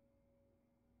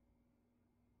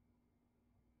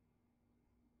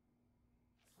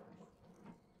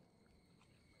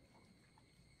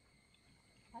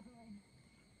 Evelyn,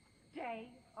 stay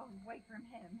away from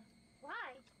him.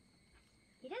 Why?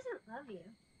 He doesn't love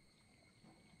you.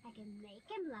 I can make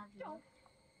him love you.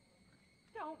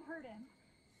 Don't hurt him.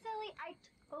 Silly, I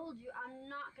told you I'm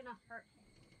not gonna hurt him.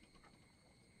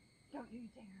 Don't you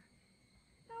dare.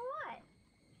 So what?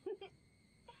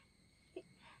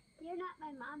 You're not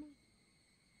my mommy.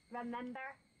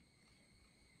 Remember?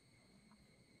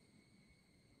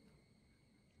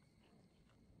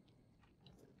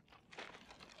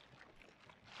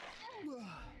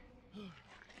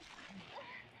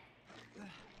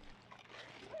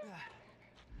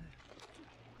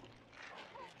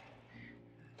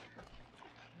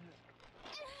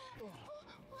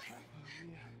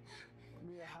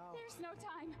 Mia, how? There's no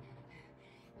time.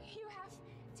 You have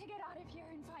to get out of here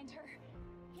and find her.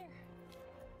 Here,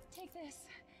 take this.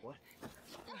 What?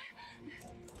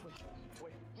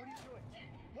 Wait, what are you doing?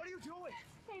 What are you doing?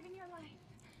 Saving your life.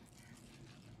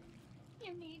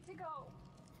 You need to go.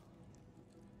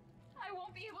 I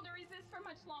won't be able to resist for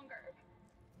much longer.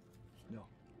 No,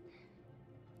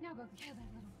 Now go kill that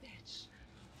little bitch.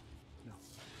 no,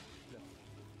 no.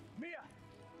 Mia!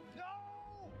 No!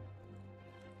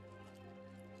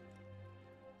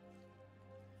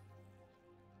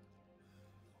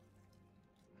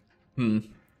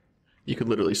 You could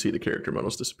literally see the character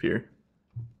models disappear.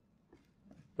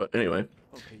 But anyway.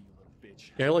 Okay, you little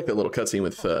bitch. Yeah, I like that little cutscene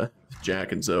with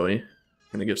Jack and Zoe.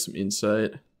 Kind of give some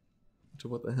insight to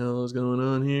what the hell is going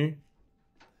on here.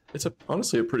 It's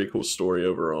honestly a pretty cool story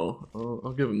overall.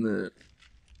 I'll give them that.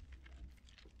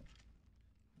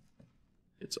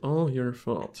 It's all your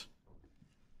fault.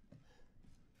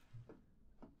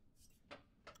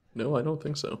 No, I don't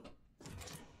think so.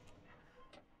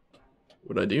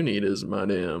 What I do need is my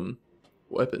damn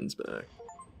weapons back.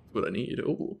 That's what I need.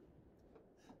 Oh.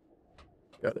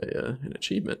 Got an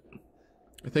achievement.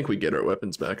 I think we get our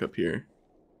weapons back up here.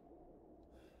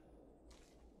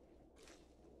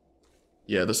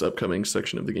 Yeah, this upcoming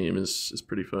section of the game is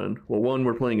pretty fun. Well, one,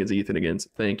 we're playing as Ethan again, so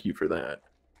thank you for that.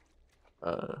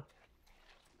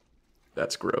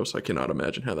 That's gross. I cannot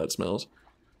imagine how that smells.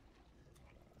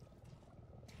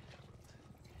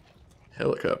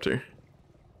 Helicopter.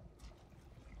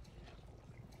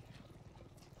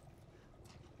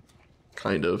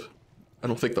 Kind of. I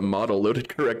don't think the model loaded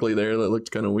correctly there. That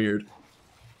looked kind of weird.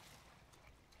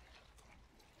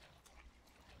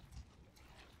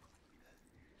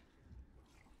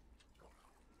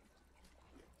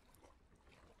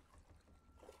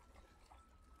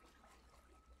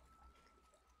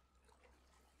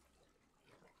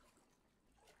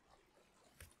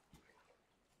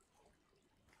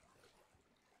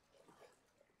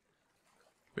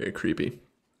 Very creepy.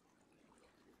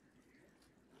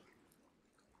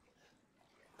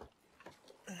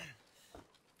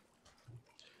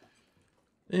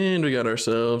 And we got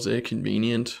ourselves a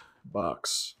convenient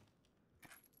box.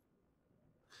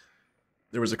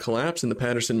 There was a collapse in the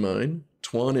Patterson mine.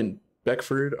 Twan and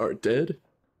Beckford are dead.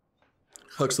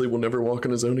 Huxley will never walk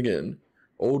on his own again.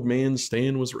 Old man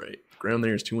Stan was right. The ground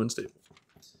there is too unstable.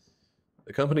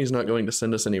 The company's not going to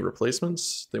send us any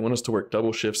replacements. They want us to work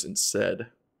double shifts instead.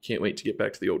 Can't wait to get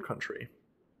back to the old country.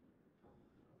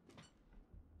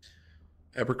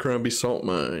 Abercrombie Salt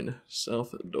Mine,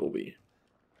 south of Dolby.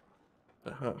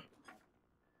 Aha.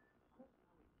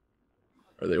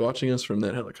 Are they watching us from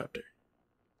that helicopter?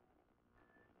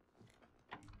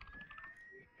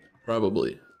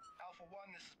 Probably. Alpha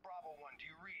 1, this is Bravo 1. Do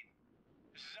you read?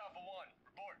 This is Alpha 1.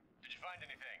 Report. Did you find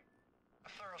anything?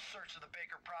 A thorough search of the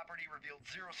Baker property revealed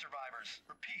 0 survivors.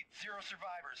 Repeat, 0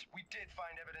 survivors. We did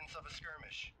find evidence of a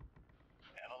skirmish.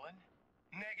 Evelyn?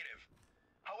 Negative.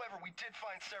 However, we did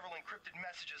find several encrypted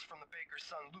messages from the baker's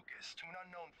son Lucas to an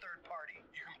unknown third party.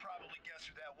 You can probably guess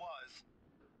who that was.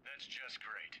 That's just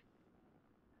great.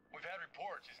 We've had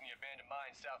reports he's in the abandoned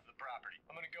mine south of the property.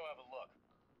 I'm gonna go have a look.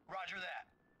 Roger that.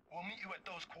 We'll meet you at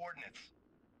those coordinates.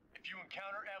 If you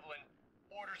encounter Evelyn,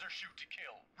 orders are shoot to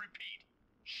kill. Repeat,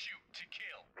 shoot to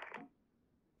kill.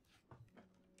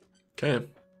 Okay.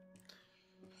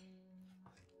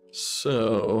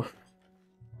 So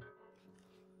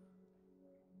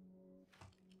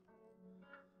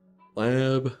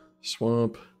lab,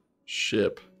 swamp,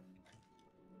 ship.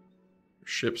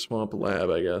 Ship, swamp, lab,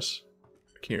 I guess.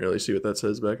 I can't really see what that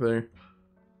says back there.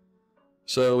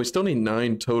 So we still need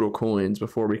 9 total coins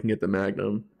before we can get the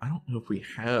Magnum. I don't know if we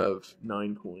have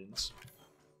 9 coins.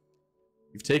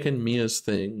 We've taken Mia's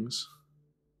things.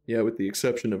 Yeah, with the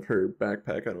exception of her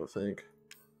backpack, I don't think.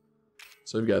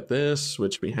 So we've got this,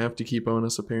 which we have to keep on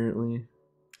us, apparently.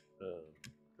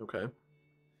 Okay.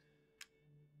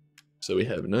 So we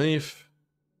have knife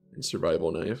and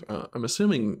survival knife. I'm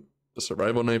assuming the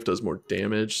survival knife does more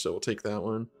damage, so we'll take that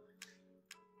one.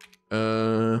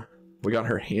 We got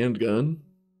her handgun.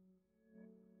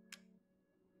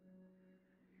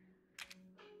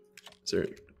 Is there a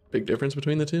big difference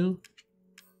between the two?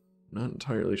 Not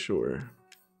entirely sure.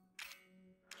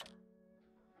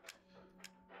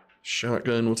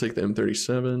 Shotgun, we'll take the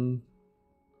M37.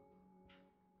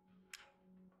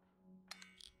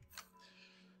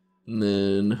 And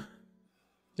then, I'm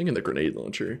thinking the grenade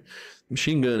launcher.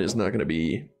 Machine gun is not going to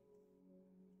be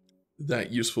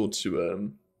that useful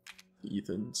to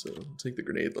Ethan, so I'll take the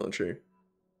grenade launcher.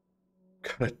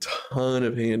 Got a ton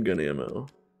of handgun ammo.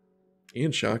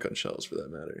 And shotgun shells, for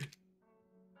that matter.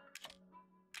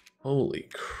 Holy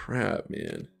crap,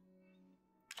 man.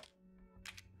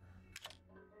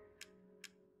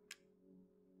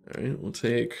 Alright, we'll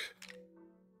take...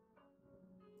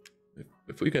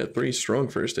 If we got 3 strong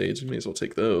first aids, we may as well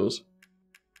take those.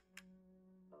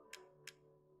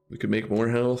 We could make more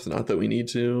health, not that we need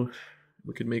to.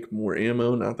 We could make more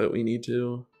ammo, not that we need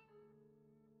to.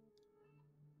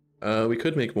 We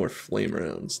could make more flame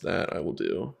rounds, that I will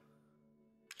do.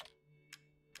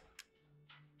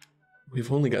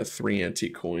 We've only got 3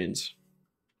 antique coins.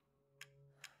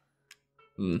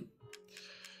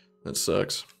 That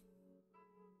sucks.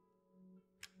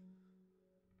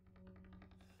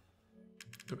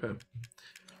 Okay.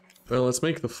 Well, let's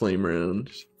make the flame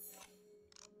round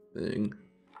thing.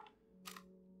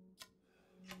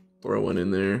 Throw one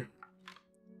in there.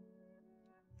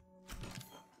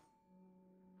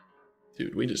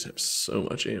 Dude, we just have so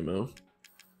much ammo.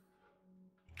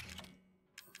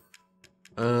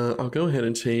 I'll go ahead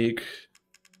and take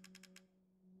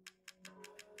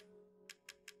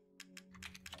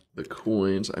the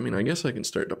coins. I mean, I guess I can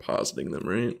start depositing them,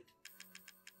 right?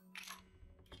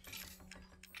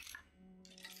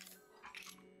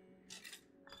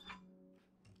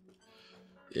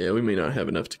 Yeah, we may not have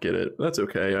enough to get it. That's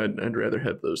okay. I'd rather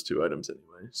have those 2 items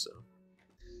anyway, so.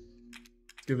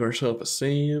 Give ourselves a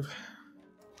save.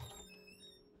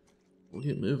 We'll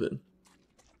get moving.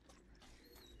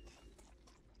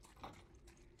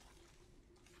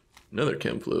 Another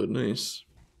chem fluid, nice.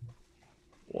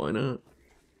 Why not?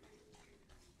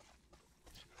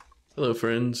 Hello,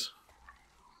 friends.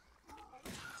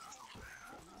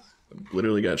 I've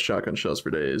literally got shotgun shells for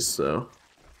days, so.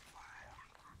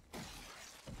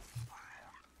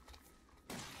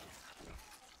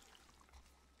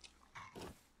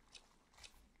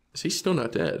 Is he still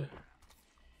not dead?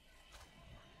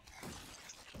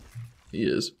 He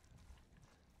is.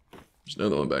 There's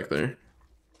another one back there.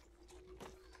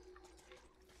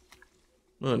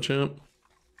 Come on, champ.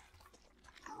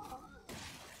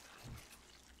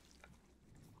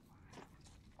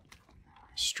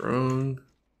 Strong.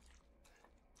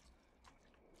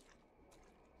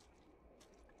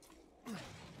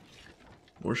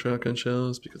 More shotgun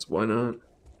shells, because why not?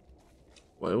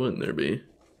 Why wouldn't there be?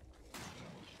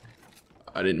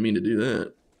 I didn't mean to do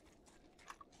that.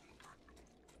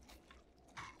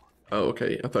 Oh,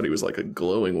 okay. I thought he was like a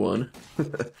glowing one.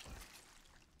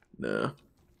 Nah.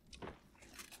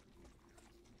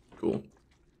 Cool.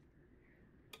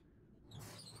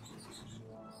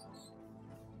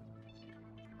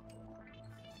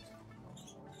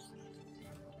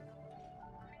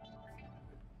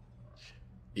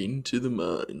 Into the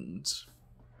mines.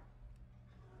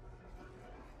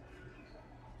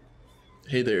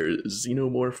 Hey there,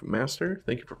 Xenomorph Master.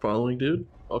 Thank you for following, dude.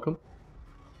 Welcome.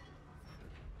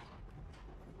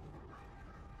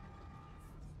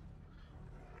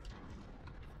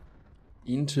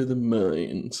 Into the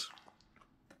mines.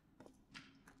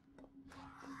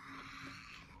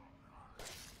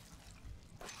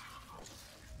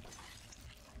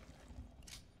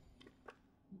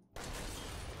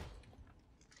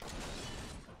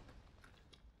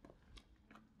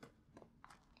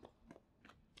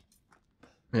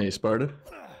 Hey, Sparta.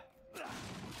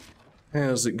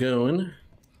 How's it going?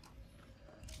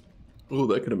 Oh,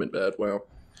 that could have been bad. Wow.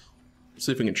 Let's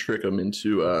see if we can trick him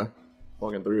into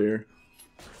walking through here.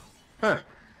 Huh.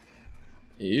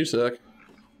 You suck.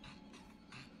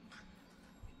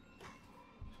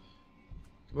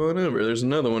 Come on over. There's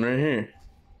another one right here.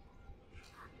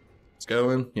 It's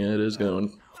going? Yeah, it is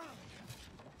going.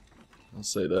 I'll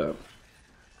say that.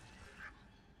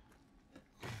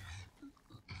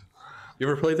 You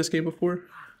ever played this game before?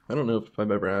 I don't know if I've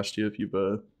ever asked you if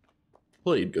you've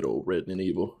played good old Resident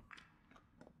Evil.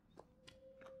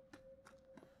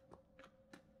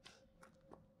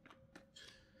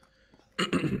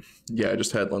 Yeah, I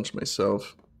just had lunch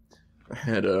myself. I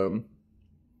had it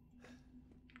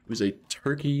was a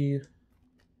turkey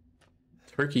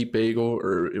bagel,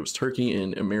 or it was turkey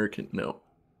and American, no.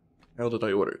 How did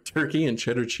I order? Turkey and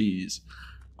cheddar cheese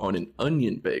on an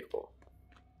onion bagel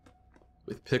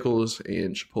with pickles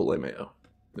and chipotle mayo.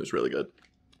 It was really good.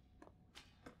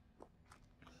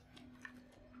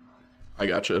 I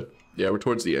gotcha. Yeah, we're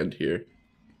towards the end here.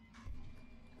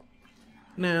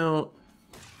 Now,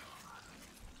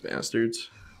 bastards.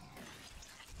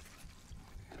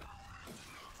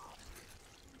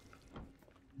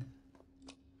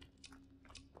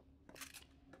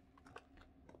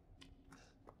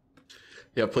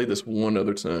 Yeah, I played this one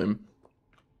other time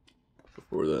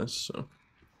before this, so.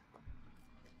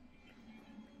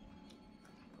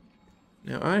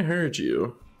 Now, I heard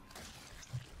you.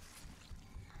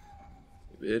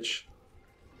 Bitch.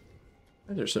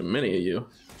 Why there's so many of you?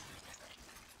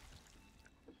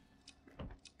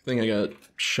 I think I got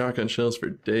shotgun shells for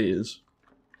days.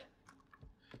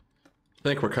 I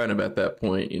think we're kind of at that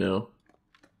point, you know.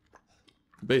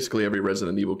 Basically, every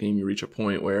Resident Evil game, you reach a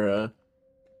point where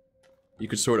you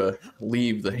could sort of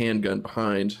leave the handgun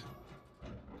behind.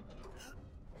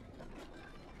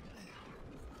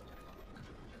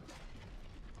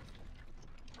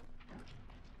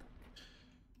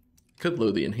 Could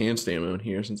load the enhanced ammo in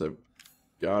here since I've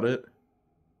got it.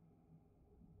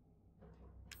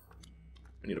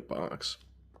 I need a box.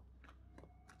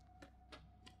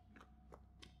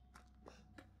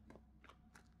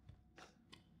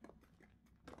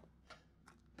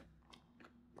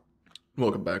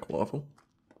 Welcome back, Waffle.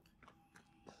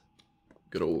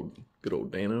 Good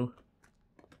old Dano.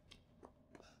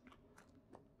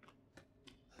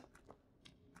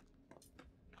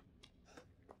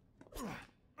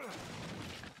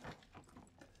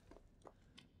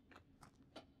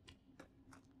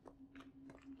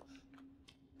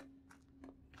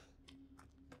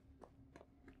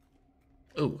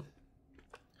 Oh.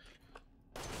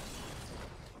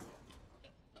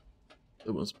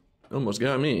 Almost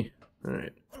got me.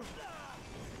 Alright.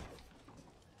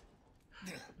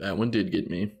 That one did get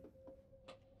me.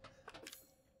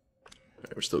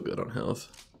 Alright, we're still good on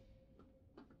health.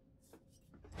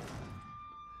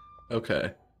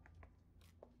 Okay.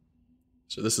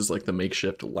 So this is like the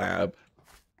makeshift lab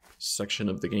section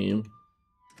of the game.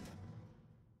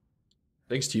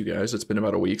 Thanks to you guys, it's been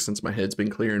about a week since my head's been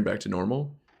clear and back to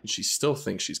normal, and she still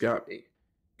thinks she's got me.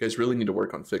 You guys really need to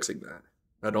work on fixing that.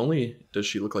 Not only does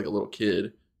she look like a little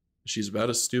kid, she's about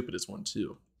as stupid as one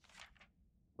too.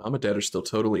 Mom and Dad are still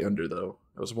totally under though.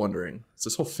 I was wondering, is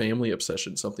this whole family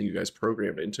obsession something you guys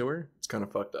programmed into her? It's kind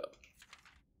of fucked up.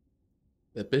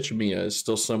 That bitch Mia is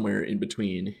still somewhere in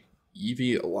between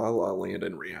Evie, La La Land,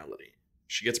 and reality.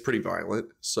 She gets pretty violent,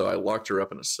 so I locked her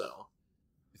up in a cell.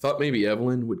 I thought maybe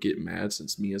Evelyn would get mad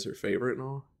since Mia's her favorite and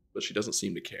all, but she doesn't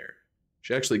seem to care.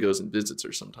 She actually goes and visits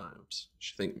her sometimes.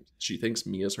 She thinks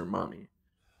Mia's her mommy.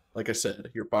 Like I said,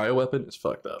 your bioweapon is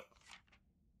fucked up.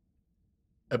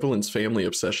 Evelyn's family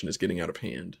obsession is getting out of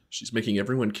hand. She's making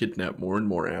everyone kidnap more and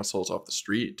more assholes off the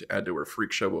street to add to her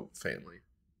freak show of a family.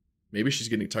 Maybe she's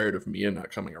getting tired of Mia not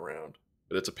coming around,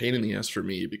 but it's a pain in the ass for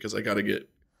me because I gotta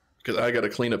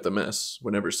clean up the mess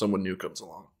whenever someone new comes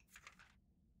along.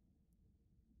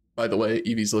 By the way,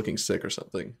 Evie's looking sick or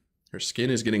something. Her skin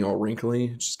is getting all wrinkly,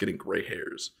 and she's getting gray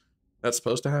hairs. That's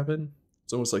supposed to happen?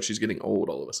 It's almost like she's getting old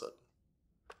all of a sudden.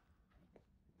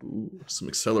 Ooh, some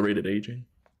accelerated aging.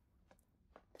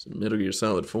 Some Metal Gear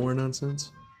Solid 4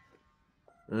 nonsense.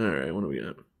 Alright, what do we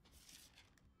got?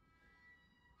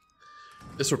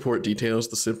 This report details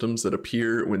the symptoms that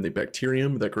appear when the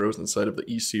bacterium that grows inside of the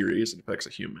E-Series infects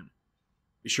a human.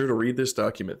 Be sure to read this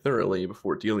document thoroughly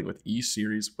before dealing with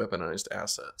E-Series weaponized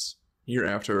assets,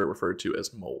 hereafter referred to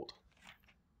as mold.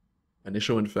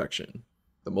 Initial infection.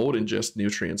 The mold ingests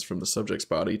nutrients from the subject's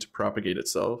body to propagate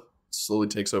itself, slowly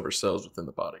takes over cells within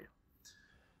the body.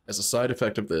 As a side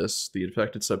effect of this, the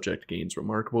infected subject gains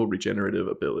remarkable regenerative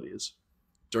abilities.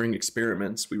 During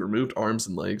experiments, we removed arms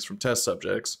and legs from test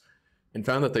subjects and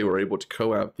found that they were able to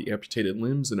co-opt the amputated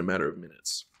limbs in a matter of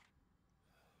minutes.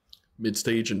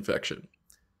 Mid-stage infection.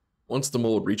 Once the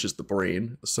mold reaches the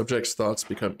brain, the subject's thoughts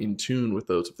become in tune with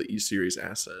those of the E-Series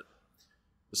asset.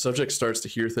 The subject starts to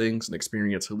hear things and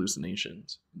experience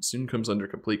hallucinations, and soon comes under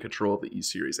complete control of the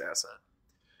E-Series asset.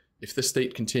 If this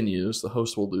state continues, the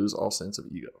host will lose all sense of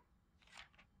ego.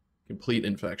 Complete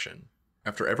infection.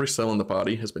 After every cell in the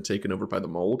body has been taken over by the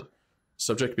mold, the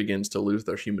subject begins to lose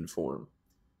their human form.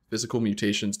 Physical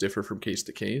mutations differ from case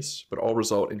to case, but all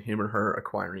result in him or her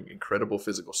acquiring incredible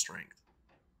physical strength.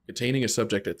 Containing a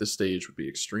subject at this stage would be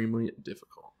extremely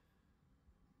difficult.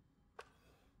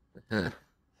 10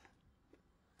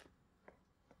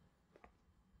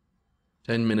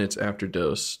 minutes after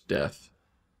dose, death.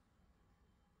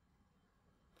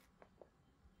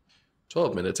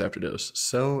 12 minutes after dose,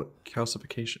 cell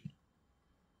calcification.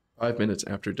 5 minutes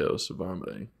after dose,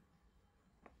 vomiting.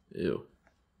 Ew.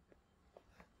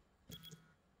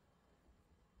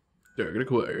 Target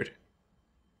acquired.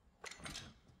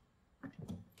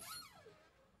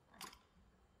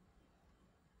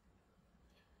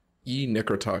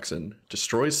 E-necrotoxin.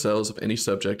 Destroys cells of any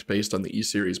subject based on the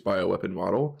E-Series bioweapon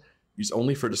model, used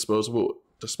only for disposal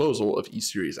of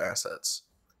E-Series assets.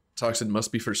 Toxin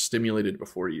must be first stimulated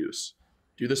before use.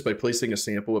 Do this by placing a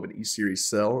sample of an E-Series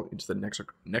cell into the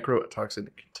necrotoxin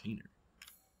container.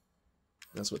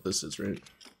 That's what this is, right?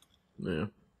 Yeah.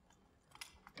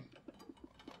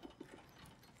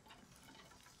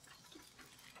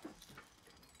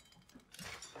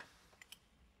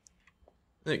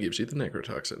 That gives you the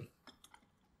necrotoxin.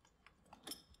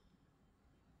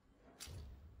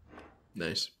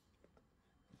 Nice.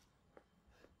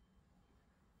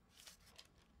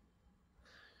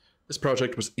 This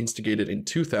project was instigated in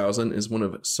 2000 as one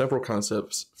of several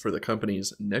concepts for the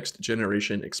company's next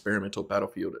generation experimental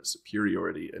battlefield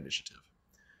superiority initiative.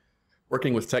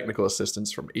 Working with technical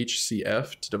assistance from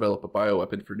HCF to develop a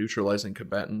bioweapon for neutralizing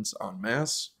combatants en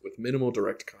masse with minimal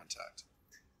direct contact.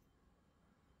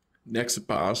 Next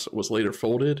Boss was later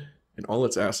folded and all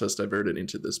its assets diverted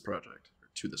into this project, or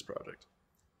to this project.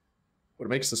 What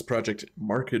makes this project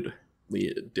markedly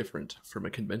different from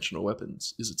conventional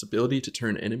weapons is its ability to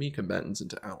turn enemy combatants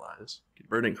into allies,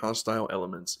 converting hostile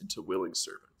elements into willing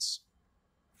servants.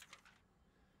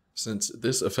 Since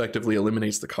this effectively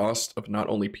eliminates the cost of not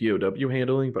only POW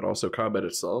handling, but also combat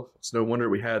itself, it's no wonder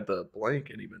we had the blank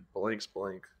and even blank's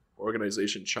blank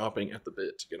organization chomping at the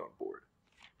bit to get on board.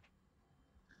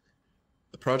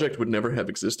 The project would never have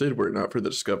existed were it not for the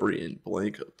discovery in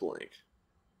blank of blank.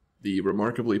 The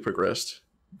remarkably progressed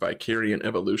Vicarian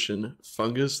evolution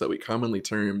fungus that we commonly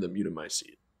term the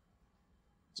mutamycete.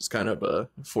 This is kind of a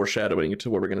foreshadowing to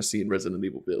what we're going to see in Resident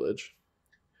Evil Village.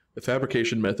 The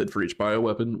fabrication method for each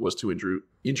bioweapon was to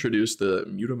introduce the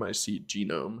mutamycete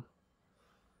genome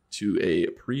to a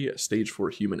pre-stage 4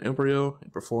 human embryo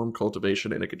and perform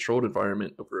cultivation in a controlled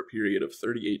environment over a period of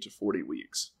 38 to 40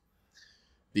 weeks.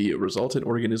 The resultant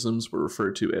organisms were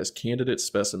referred to as candidate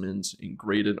specimens and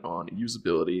graded on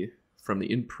usability from the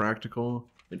impractical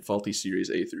and faulty series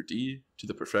A through D to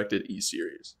the perfected E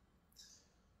series.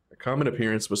 A common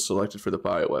appearance was selected for the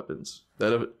bioweapons,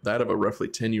 that of a roughly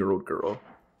 10-year-old girl,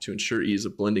 to ensure ease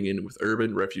of blending in with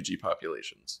urban refugee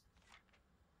populations.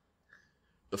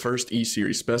 The first E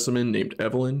series specimen, named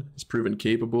Evelyn, is proven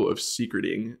capable of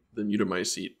secreting the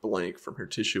mutamycete blank from her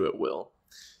tissue at will.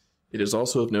 It is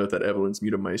also of note that Evelyn's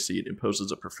mutamycete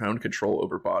imposes a profound control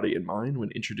over body and mind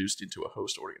when introduced into a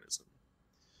host organism.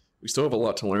 We still have a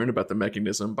lot to learn about the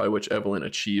mechanism by which Evelyn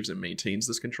achieves and maintains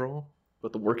this control,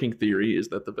 but the working theory is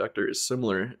that the vector is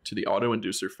similar to the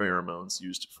autoinducer pheromones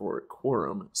used for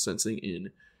quorum sensing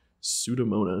in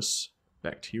Pseudomonas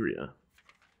bacteria.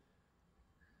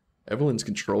 Evelyn's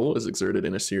control is exerted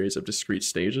in a series of discrete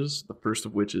stages, the first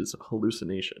of which is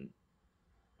hallucination.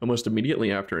 Almost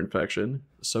immediately after infection,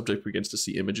 the subject begins to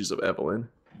see images of Evelyn,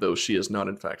 though she is not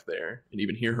in fact there, and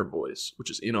even hear her voice,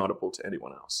 which is inaudible to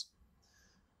anyone else.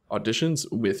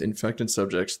 Auditions with infected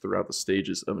subjects throughout the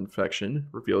stages of infection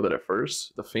reveal that at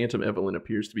first, the phantom Evelyn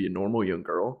appears to be a normal young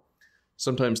girl,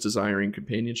 sometimes desiring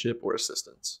companionship or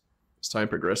assistance. As time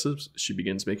progresses, she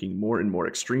begins making more and more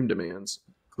extreme demands,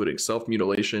 including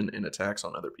self-mutilation and attacks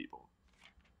on other people.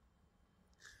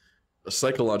 The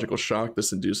psychological shock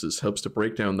this induces helps to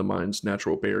break down the mind's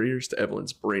natural barriers to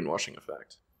Evelyn's brainwashing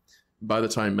effect. By the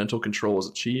time mental control is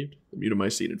achieved, the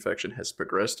mutamycete infection has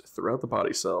progressed throughout the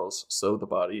body cells, so the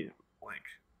body blank.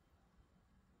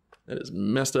 That is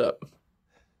messed up.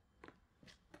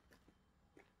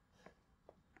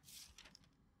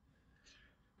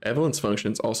 Evelyn's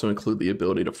functions also include the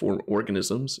ability to form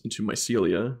organisms into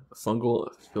mycelia, fungal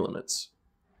filaments.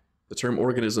 The term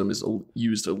organism is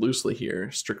used loosely here,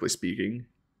 strictly speaking.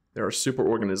 There are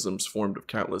superorganisms formed of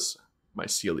countless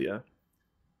mycelia.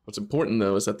 What's important,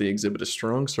 though, is that they exhibit a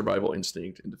strong survival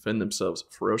instinct and defend themselves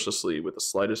ferociously with the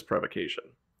slightest provocation.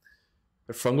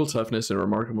 Their fungal toughness and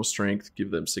remarkable strength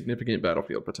give them significant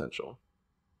battlefield potential.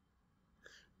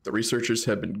 The researchers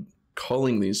have been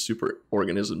calling these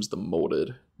superorganisms the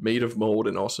molded, made of mold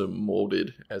and also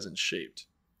molded as in shaped.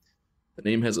 The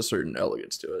name has a certain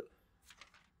elegance to it.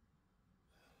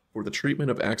 For the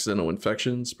treatment of accidental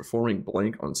infections, performing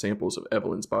blank on samples of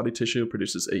Evelyn's body tissue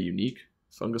produces a unique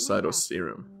fungicidal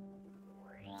serum.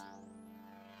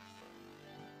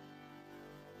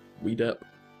 Weed up.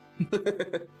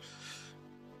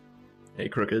 Hey,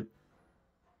 Crooked.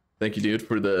 Thank you, dude,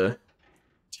 for the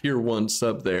tier 1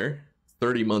 sub there.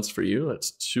 30 months for you.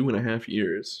 That's 2.5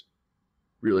 years.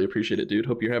 Really appreciate it, dude.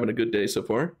 Hope you're having a good day so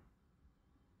far.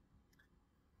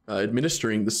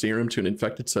 Administering the serum to an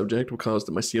infected subject will cause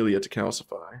the mycelia to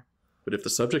calcify, but if the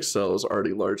subject's cells are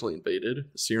already largely invaded,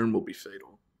 the serum will be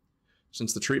fatal.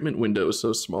 Since the treatment window is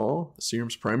so small, the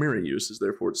serum's primary use is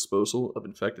therefore disposal of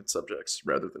infected subjects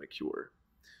rather than a cure.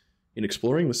 In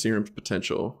exploring the serum's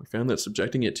potential, we found that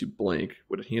subjecting it to blank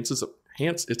would enhance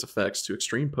its effects to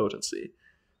extreme potency,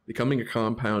 becoming a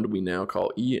compound we now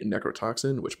call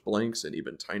E-necrotoxin, which blanks in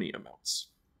even tiny amounts.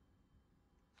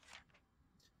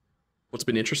 What's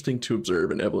been interesting to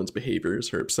observe in Evelyn's behavior is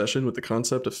her obsession with the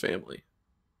concept of family.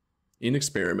 In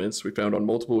experiments, we found on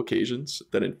multiple occasions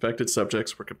that infected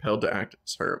subjects were compelled to act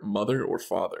as her mother or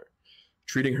father,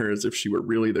 treating her as if she were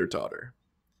really their daughter.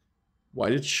 Why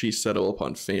did she settle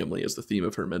upon family as the theme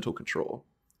of her mental control?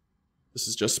 This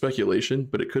is just speculation,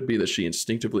 but it could be that she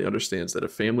instinctively understands that a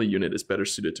family unit is better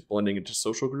suited to blending into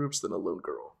social groups than a lone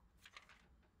girl.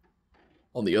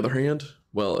 On the other hand,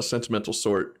 well, a sentimental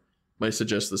sort might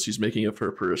suggest that she's making up for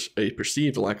a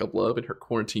perceived lack of love in her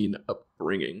quarantine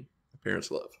upbringing, a parent's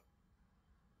love.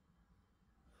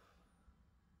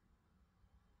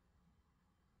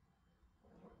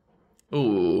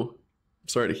 Oh, I'm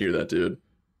sorry to hear that, dude.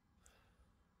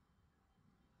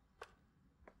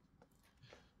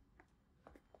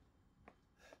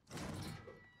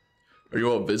 Are you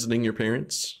all visiting your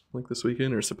parents like this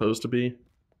weekend, or supposed to be?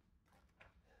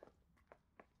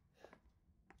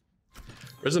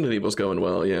 Resident Evil's going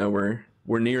well, yeah.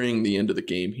 We're nearing the end of the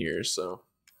game here, so.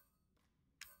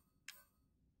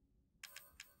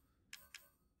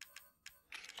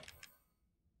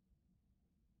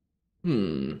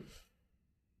 Kinda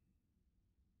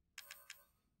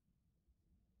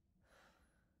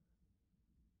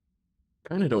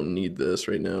don't need this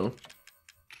right now.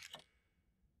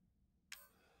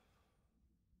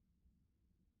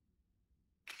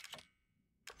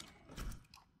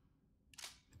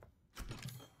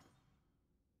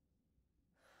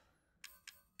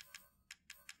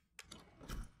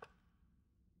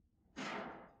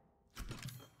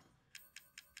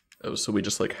 Oh, so we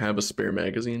just like have a spare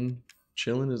magazine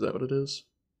chilling? Is that what it is?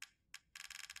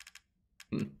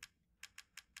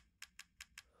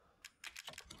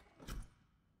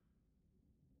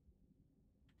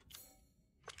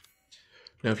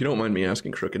 Now, if you don't mind me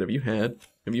asking, Crooked, have you had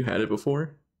it before?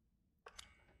 Or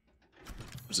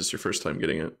is this your first time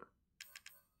getting it?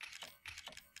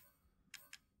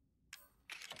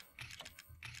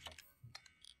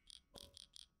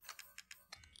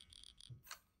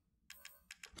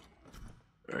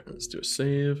 Alright, let's do a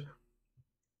save.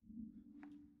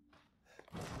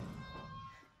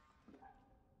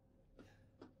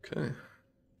 Okay.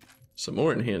 Some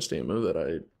more enhanced ammo that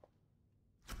I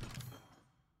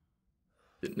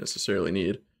didn't necessarily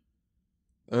need.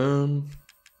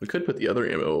 We could put the other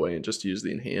ammo away and just use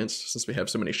the enhanced since we have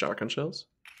so many shotgun shells.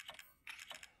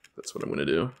 That's what I'm gonna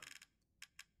do.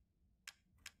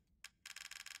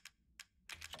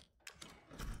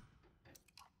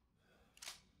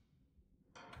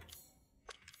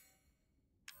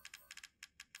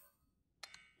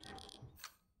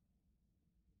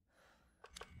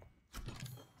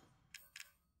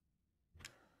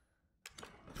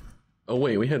 Oh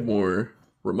wait, we had more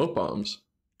remote bombs.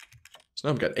 So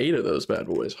now I've got 8 of those bad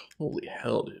boys. Holy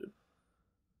hell, dude.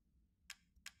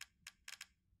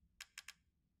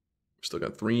 Still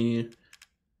got 3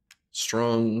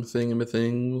 strong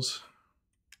thingamathings.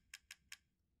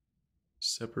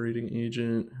 Separating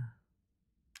agent.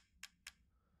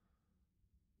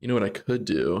 You know what I could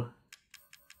do?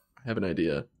 I have an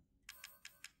idea.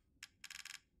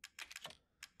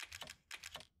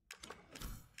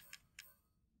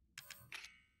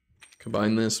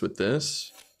 Combine this with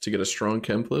this to get a strong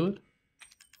chem fluid.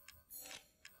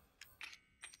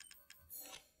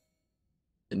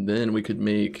 then we could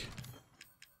make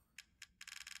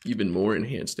even more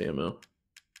enhanced ammo.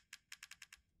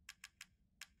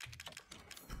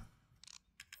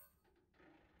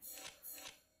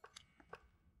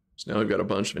 So now we've got a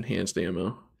bunch of enhanced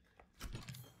ammo.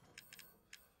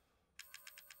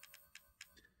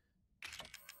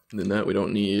 And then that we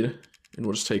don't need, and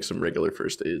we'll just take some regular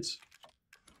first aids.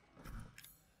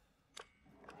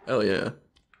 Hell yeah.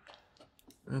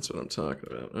 That's what I'm talking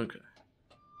about. Okay.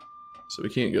 So we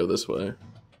can't go this way.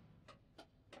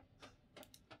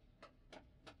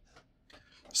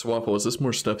 Swapple, is this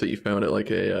more stuff that you found at like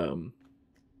a,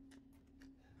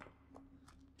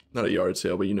 not a yard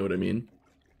sale, but you know what I mean?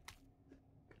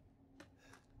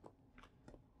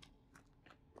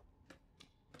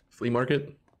 Flea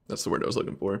market? That's the word I was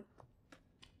looking for.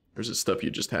 Or is it stuff you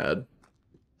just had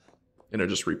and are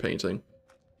just repainting?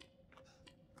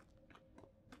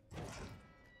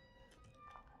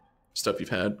 Stuff you've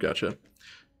had, gotcha.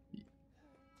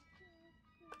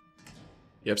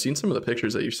 Yeah, I've seen some of the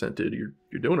pictures that you sent, dude.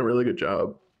 You're doing a really good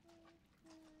job.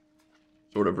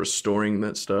 Sort of restoring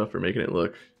that stuff or making it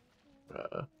look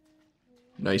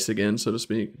nice again, so to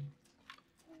speak.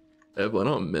 Evelyn,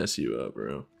 I'll mess you up,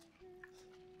 bro.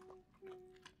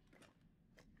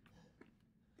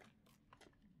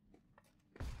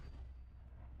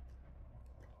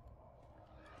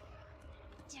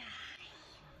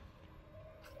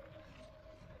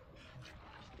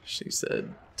 She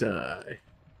said, die.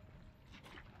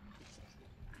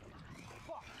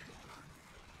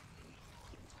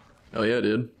 Oh yeah,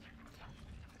 dude.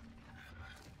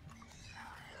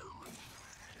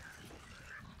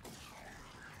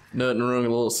 Nothing wrong with a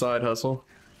little side hustle.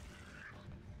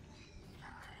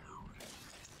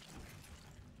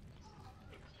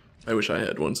 I wish I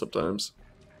had one sometimes.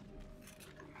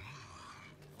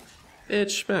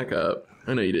 Itch, back up.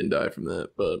 I know you didn't die from that,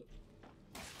 but...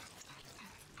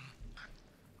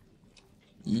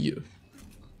 You.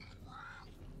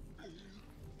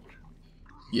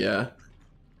 Yeah.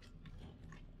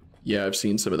 Yeah, I've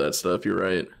seen some of that stuff, you're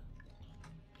right.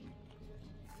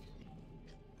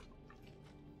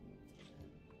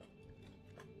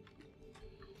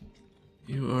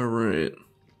 You are right.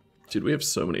 Dude, we have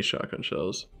so many shotgun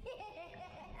shells.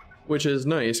 Which is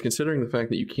nice, considering the fact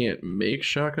that you can't make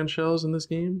shotgun shells in this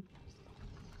game.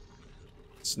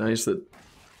 It's nice that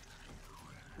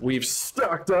we've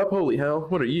stocked up. Holy hell,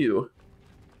 what are you?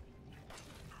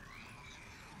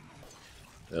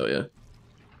 Oh yeah.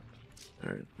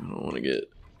 Alright, I don't want to get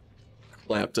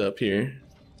clapped up here.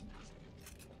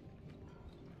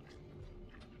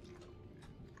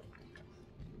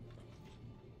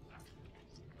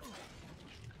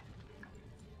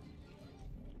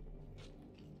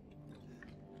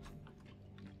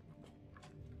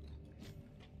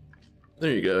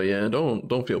 There you go, yeah,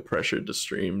 don't feel pressured to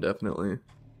stream, definitely.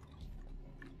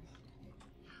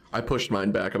 I pushed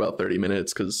mine back about 30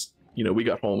 minutes because, you know, we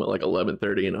got home at like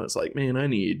 11:30 and I was like, man, I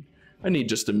need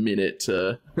just a minute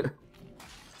to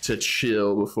to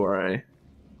chill before I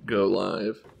go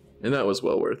live. And that was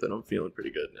well worth it. I'm feeling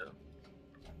pretty good now.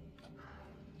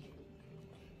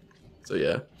 So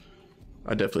yeah,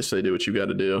 I definitely say do what you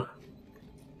gotta do.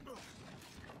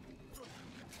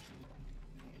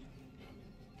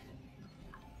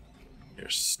 You're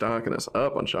stocking us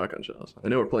up on shotgun shells. I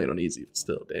know we're playing on easy, but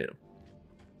still, damn.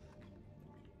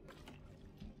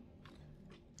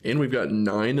 And we've got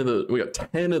 9 of the, we got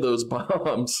 10 of those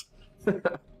bombs.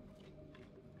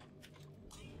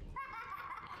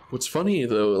 What's funny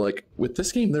though, like with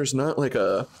this game, there's not like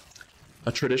a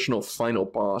traditional final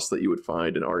boss that you would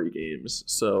find in RE games.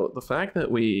 So the fact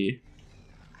that we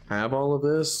have all of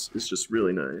this is just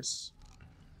really nice.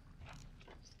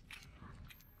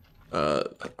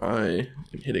 I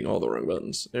am hitting all the wrong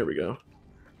buttons. There we go.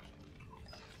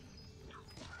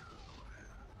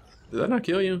 Did that not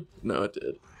kill you? No, it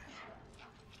did.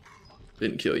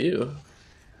 Didn't kill you.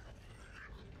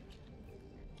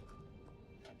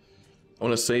 I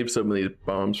want to save some of these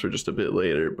bombs for just a bit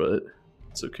later, but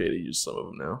it's okay to use some of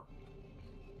them now.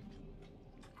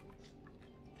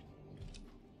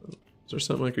 Is there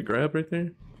something I could grab right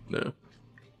there? No.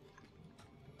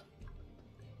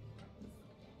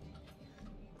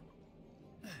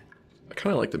 I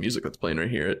kind of like the music that's playing right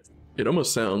here. It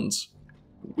almost sounds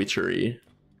witchery.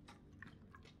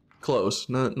 Close,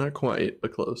 not quite,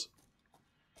 but close.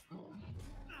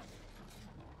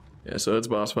 Yeah, so it's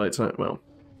boss fight time. Well,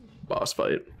 boss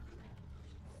fight.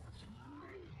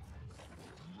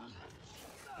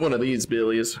 One of these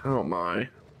Billies. Oh my.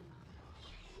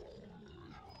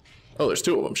 Oh, there's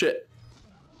 2 of them. Shit.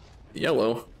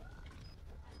 Yellow.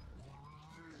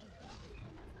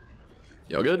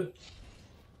 Y'all good?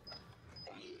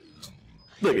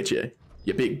 Look at you,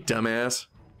 you big dumbass.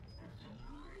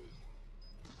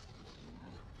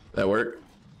 That work?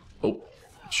 Oh,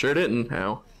 sure didn't.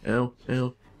 Ow, ow,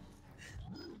 ow.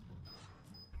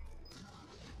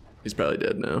 He's probably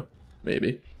dead now.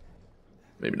 Maybe.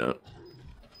 Maybe not.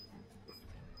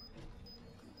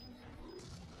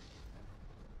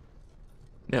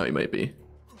 Now he might be.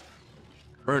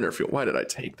 Burner fuel. Why did I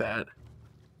take that?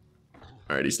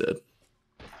 Alright, he's dead.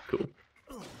 Cool.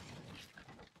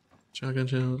 Shotgun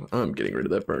shells. I'm getting rid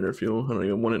of that burner fuel. I don't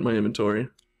even want it in my inventory.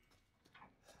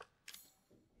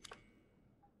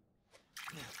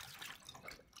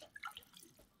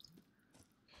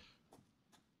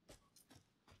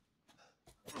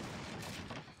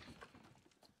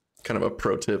 Kind of a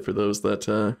pro tip for those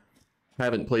that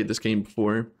haven't played this game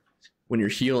before. When you're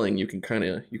healing, you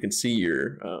can see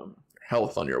your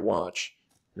health on your watch.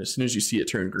 And as soon as you see it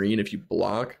turn green, if you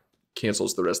block, it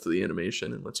cancels the rest of the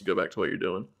animation and lets you go back to what you're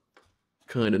doing.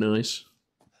 Kind of nice.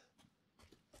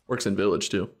 Works in Village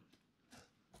too.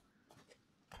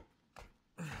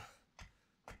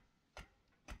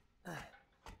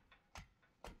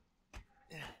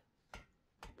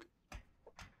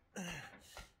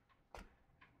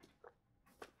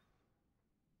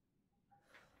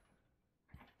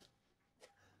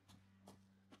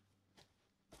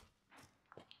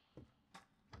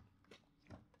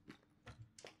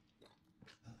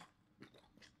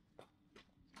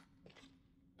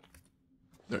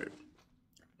 All right,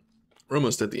 we're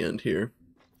almost at the end here,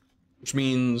 which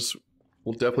means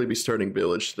we'll definitely be starting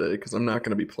Village today because I'm not going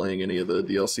to be playing any of the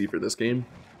DLC for this game.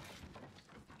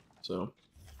 So,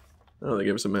 oh, they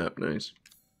gave us a map, nice.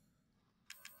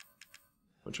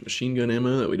 Bunch of machine gun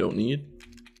ammo that we don't need.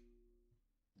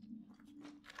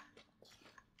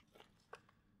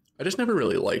 I just never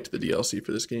really liked the DLC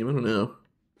for this game. I don't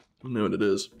know what it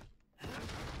is.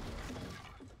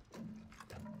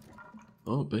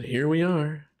 Oh, but here we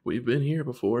are. We've been here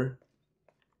before.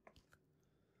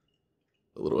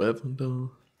 A little Evelyn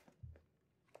doll.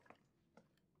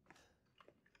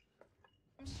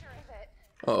 I'm sure of it.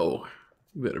 Oh,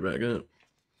 you better back up.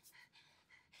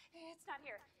 It's not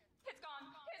here. It's gone.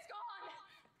 It's gone.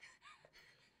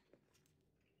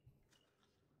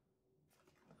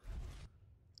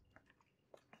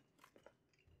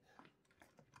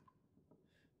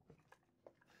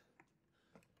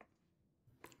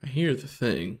 I hear the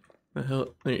thing. The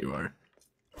hell? There you are.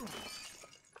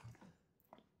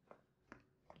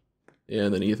 Yeah,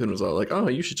 and then Ethan was all like, oh,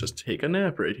 you should just take a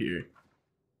nap right here.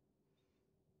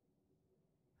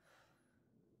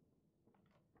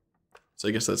 So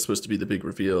I guess that's supposed to be the big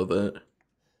reveal that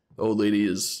the old lady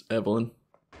is Evelyn.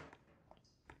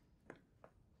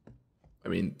 I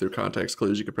mean, through context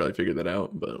clues, you could probably figure that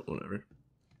out, but whatever.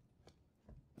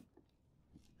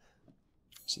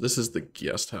 So this is the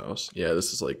guest house. Yeah,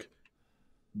 this is like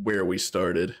where we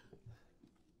started.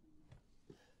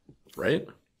 Right?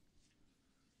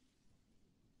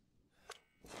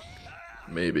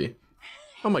 Maybe.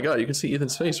 Oh my god, you can see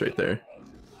Ethan's face right there.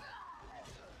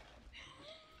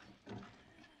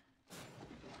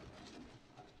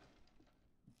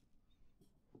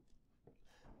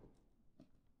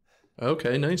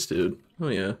 Okay, nice dude. Oh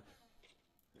yeah.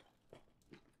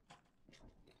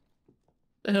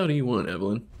 The hell do you want,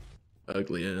 Evelyn?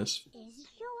 Ugly ass. Is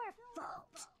your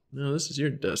fault. No, this is your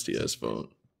dusty ass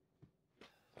fault.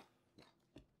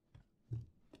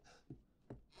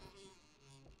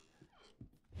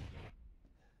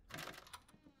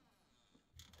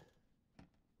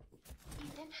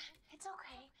 Ethan, it's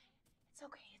okay. It's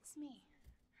okay. It's me.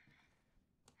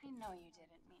 I know you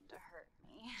didn't mean to hurt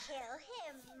me. Kill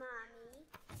him, Mommy.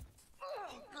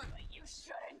 You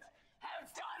shouldn't have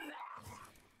done that.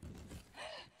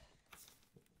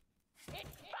 It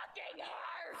fucking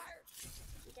hurts.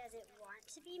 He doesn't want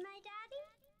to be my daddy?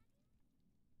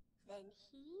 Then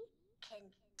he can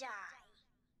die.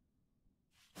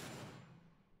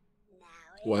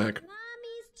 Now Whack. it's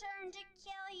Mommy's turn to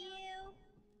kill you.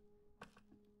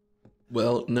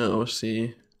 Well, no,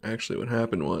 see, actually what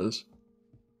happened was...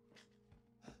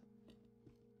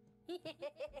 You're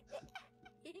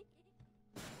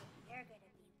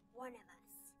gonna be one of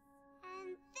us.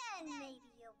 And then maybe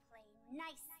you'll play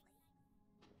nicely.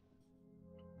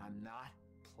 I'm not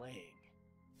playing.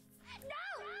 No!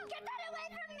 Get that away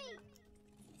from me!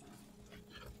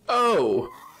 Oh!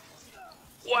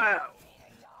 Wow!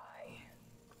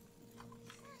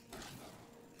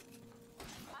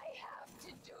 I have to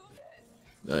do this.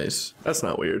 Nice. That's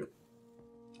not weird.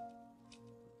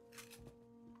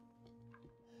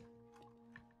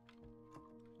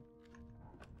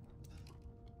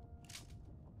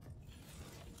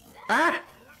 Ah!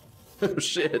 Oh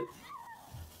shit.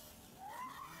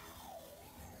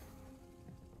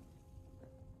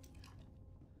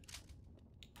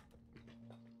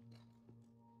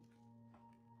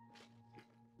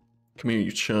 Come here,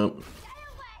 you chump.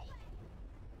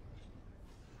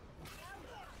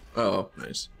 Oh,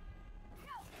 nice.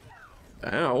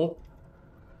 Ow.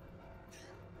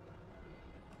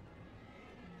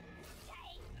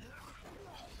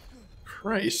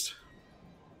 Christ.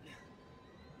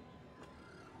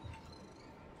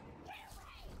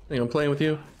 Think I'm playing with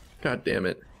you? God damn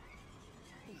it.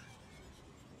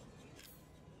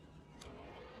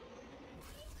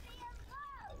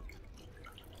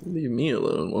 Leave me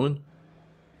alone, woman.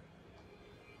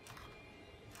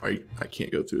 I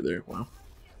can't go through there. Wow.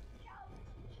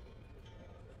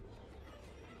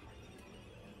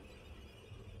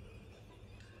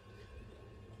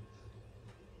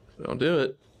 Don't do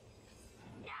it.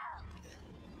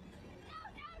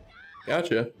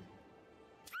 Gotcha.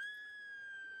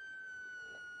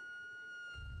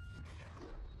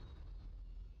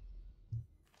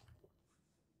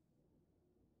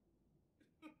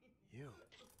 You.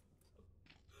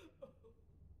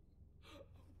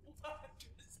 Why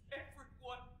does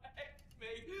everyone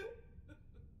hate me?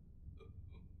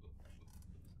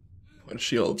 Why does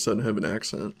she all of a sudden have an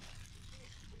accent?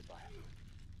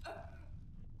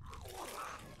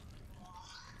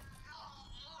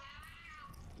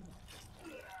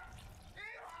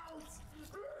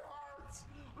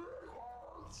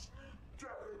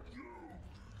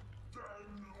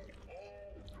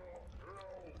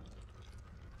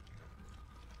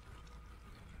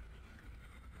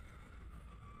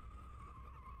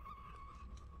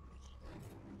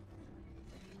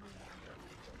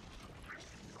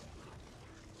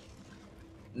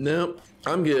 Nope,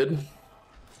 I'm good.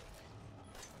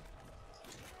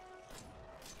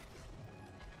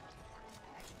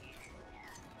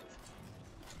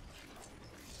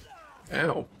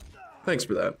 Ow. Thanks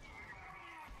for that.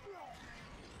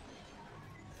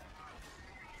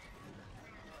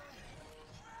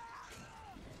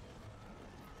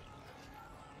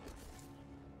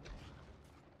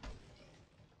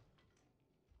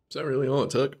 Is that really all it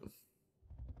took?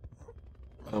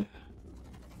 Wow.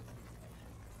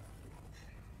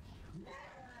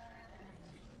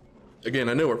 Again,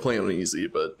 I know we're playing on easy,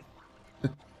 but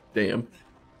damn.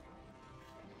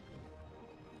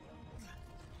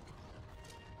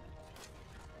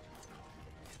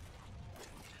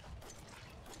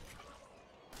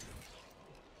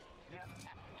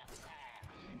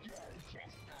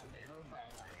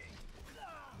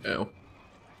 Ow.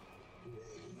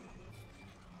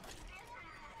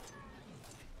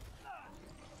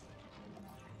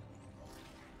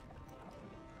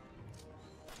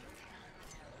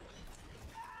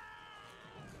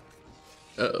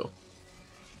 Uh-oh.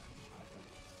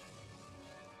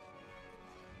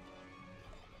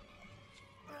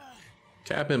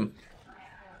 Cap him.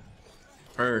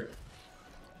 Her.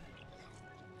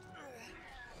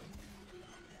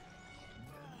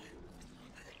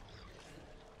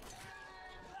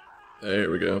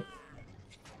 There we go.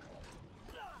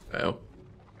 Ow.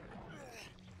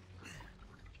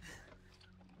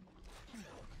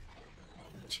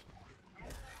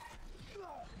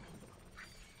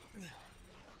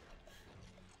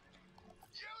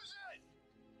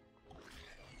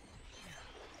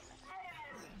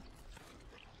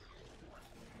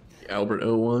 Albert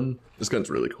 01. This gun's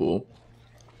really cool.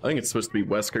 I think it's supposed to be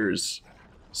Wesker's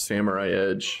Samurai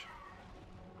Edge.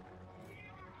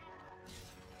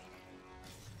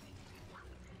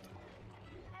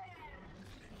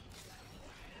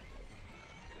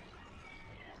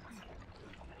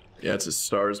 Yeah, it's a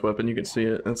Star's weapon. You can see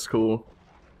it. That's cool.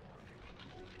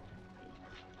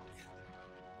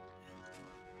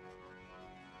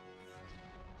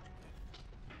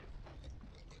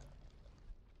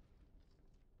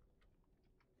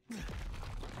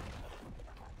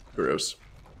 Gross.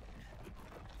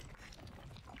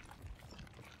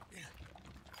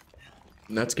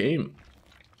 And that's game.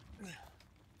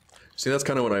 See, that's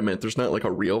kind of what I meant. There's not like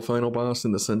a real final boss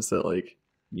in the sense that like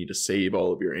you need to save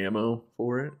all of your ammo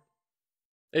for it.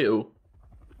 Ayo.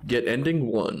 Get ending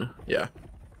 1. Yeah.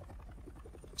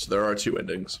 So there are 2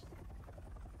 endings.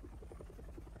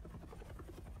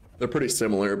 They're pretty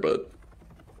similar, but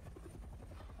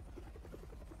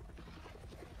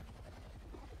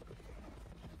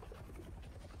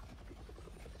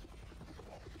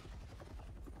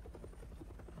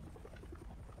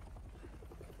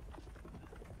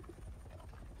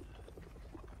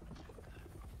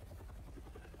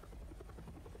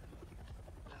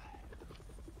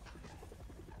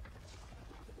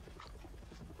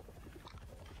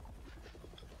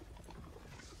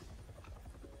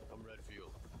I'm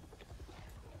Redfield.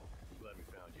 Glad we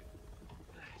found you.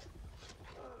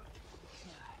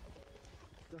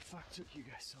 The fuck took you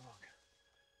guys so long?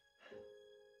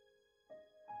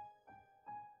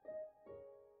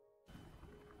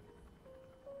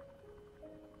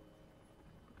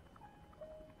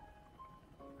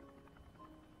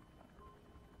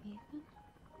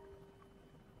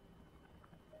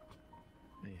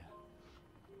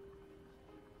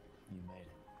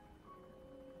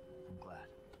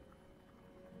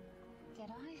 Did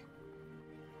I?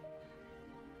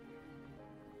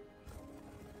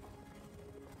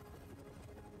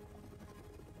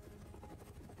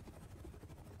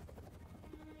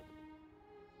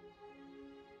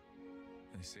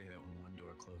 They say that when one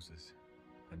door closes,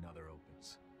 another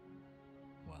opens.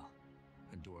 Well,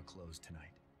 a door closed tonight.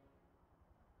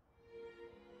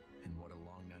 And what a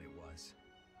long night it was.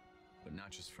 But not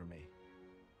just for me.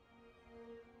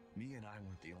 Me and I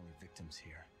weren't the only victims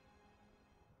here.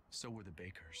 So were the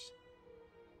Bakers.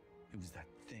 It was that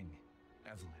thing,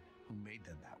 Evelyn, who made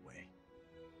them that way.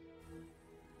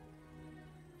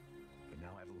 But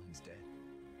now Evelyn's dead.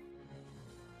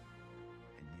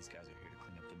 And these guys are here to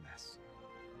clean up the mess.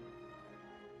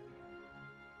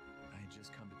 I had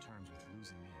just come to terms with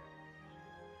losing Mia.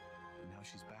 But now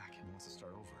she's back and wants to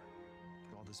start over.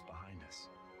 Put all this behind us.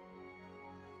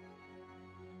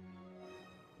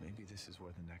 Maybe this is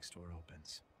where the next door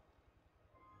opens.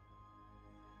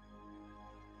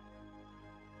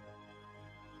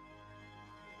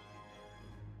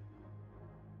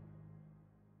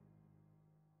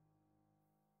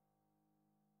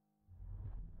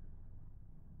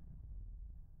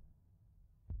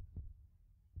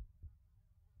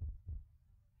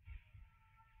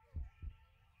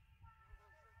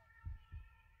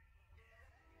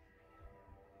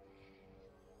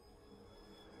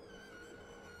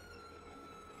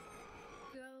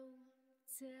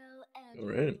 All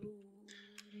right.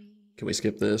 Can we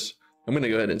skip this? I'm going to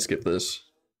go ahead and skip this.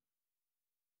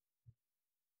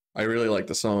 I really like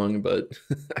the song, but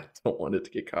I don't want it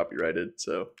to get copyrighted,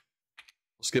 so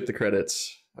we'll skip the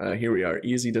credits. Here we are.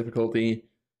 Easy difficulty.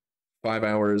 5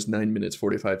 hours, 9 minutes,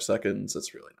 45 seconds.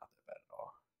 That's really not that bad at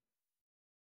all.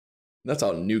 That's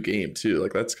a new game, too.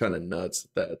 Like, that's kind of nuts.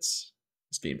 This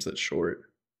game's that short.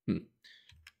 3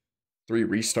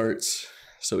 restarts.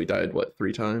 So he died, what,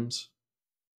 3 times?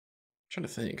 I'm trying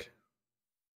to think.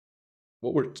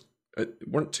 What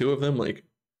weren't 2 of them like?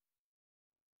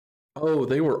 Oh,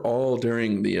 they were all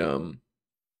during the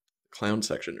clown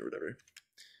section or whatever.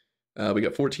 We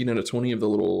got 14 out of 20 of the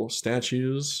little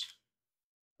statues,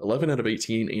 11 out of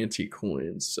 18 antique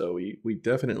coins. So we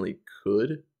definitely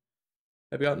could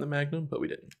have gotten the Magnum, but we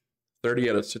didn't. 30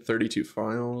 out of 32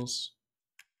 files.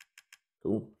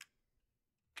 Cool.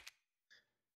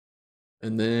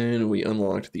 And then we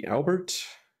unlocked the Albert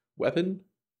weapon,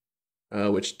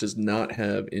 which does not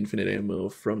have infinite ammo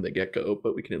from the get-go,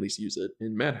 but we can at least use it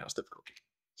in Madhouse difficulty.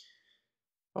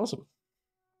 Awesome.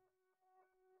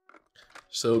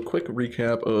 So quick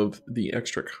recap of the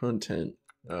extra content.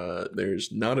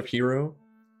 There's Not a Hero.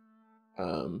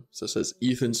 So it says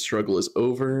Ethan's struggle is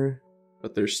over,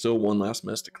 but there's still one last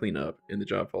mess to clean up, and the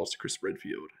job falls to Chris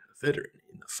Redfield, a veteran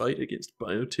in the fight against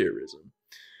bioterrorism.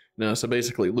 Now, so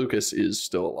basically Lucas is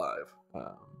still alive.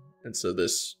 And so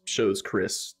this shows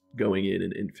Chris going in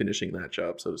and finishing that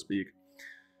job, so to speak.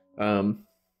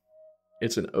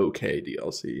 It's an okay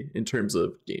DLC in terms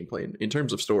of gameplay. In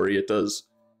terms of story, it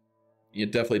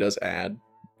definitely does add,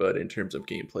 but in terms of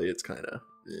gameplay, it's kind of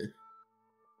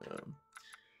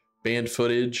banned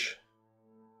footage.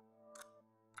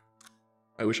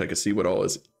 I wish I could see what all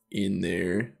is in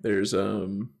there. There's I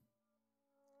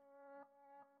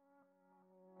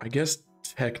guess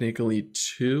technically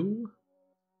 2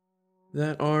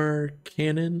 that are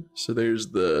canon. So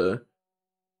there's the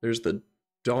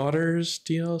Daughters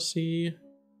DLC,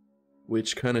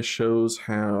 which kind of shows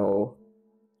how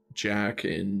Jack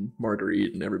and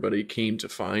Marguerite and everybody came to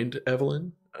find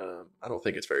Evelyn. I don't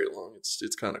think it's very long.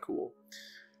 It's kind of cool.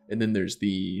 And then there's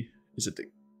is it the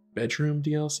Bedroom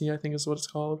DLC, I think is what it's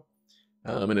called.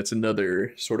 And it's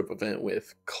another sort of event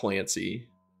with Clancy.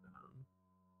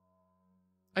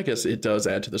 I guess it does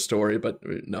add to the story, but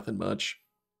nothing much.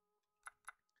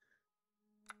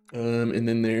 And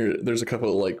then there's a couple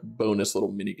of like bonus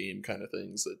little mini game kind of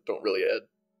things that don't really add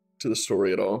to the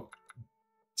story at all.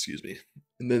 Excuse me.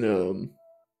 And then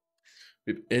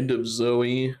we have End of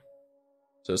Zoe.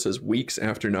 So it says weeks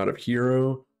after Not a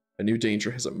Hero, a new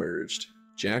danger has emerged.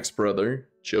 Jack's brother,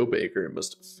 Joe Baker,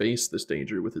 must face this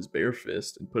danger with his bare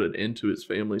fist and put an end to his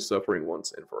family's suffering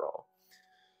once and for all.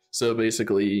 So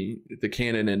basically, the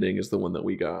canon ending is the one that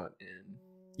we got, and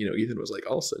Ethan was like,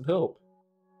 "I'll send help."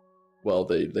 Well,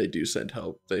 they do send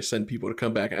help. They send people to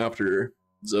come back after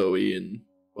Zoe, and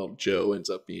Joe ends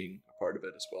up being a part of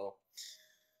it as well.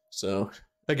 So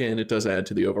again, it does add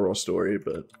to the overall story,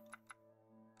 but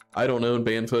I don't own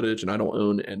banned footage, and I don't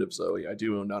own End of Zoe. I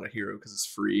do own Not a Hero because it's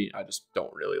free. I just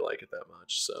don't really like it that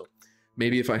much. So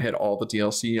maybe if I had all the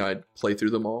DLC, I'd play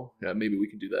through them all. Yeah, maybe we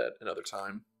can do that another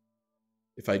time.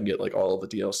 If I can get like all of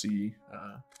the DLC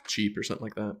cheap or something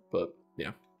like that. But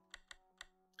yeah.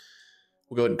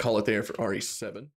 We'll go ahead and call it there for RE7.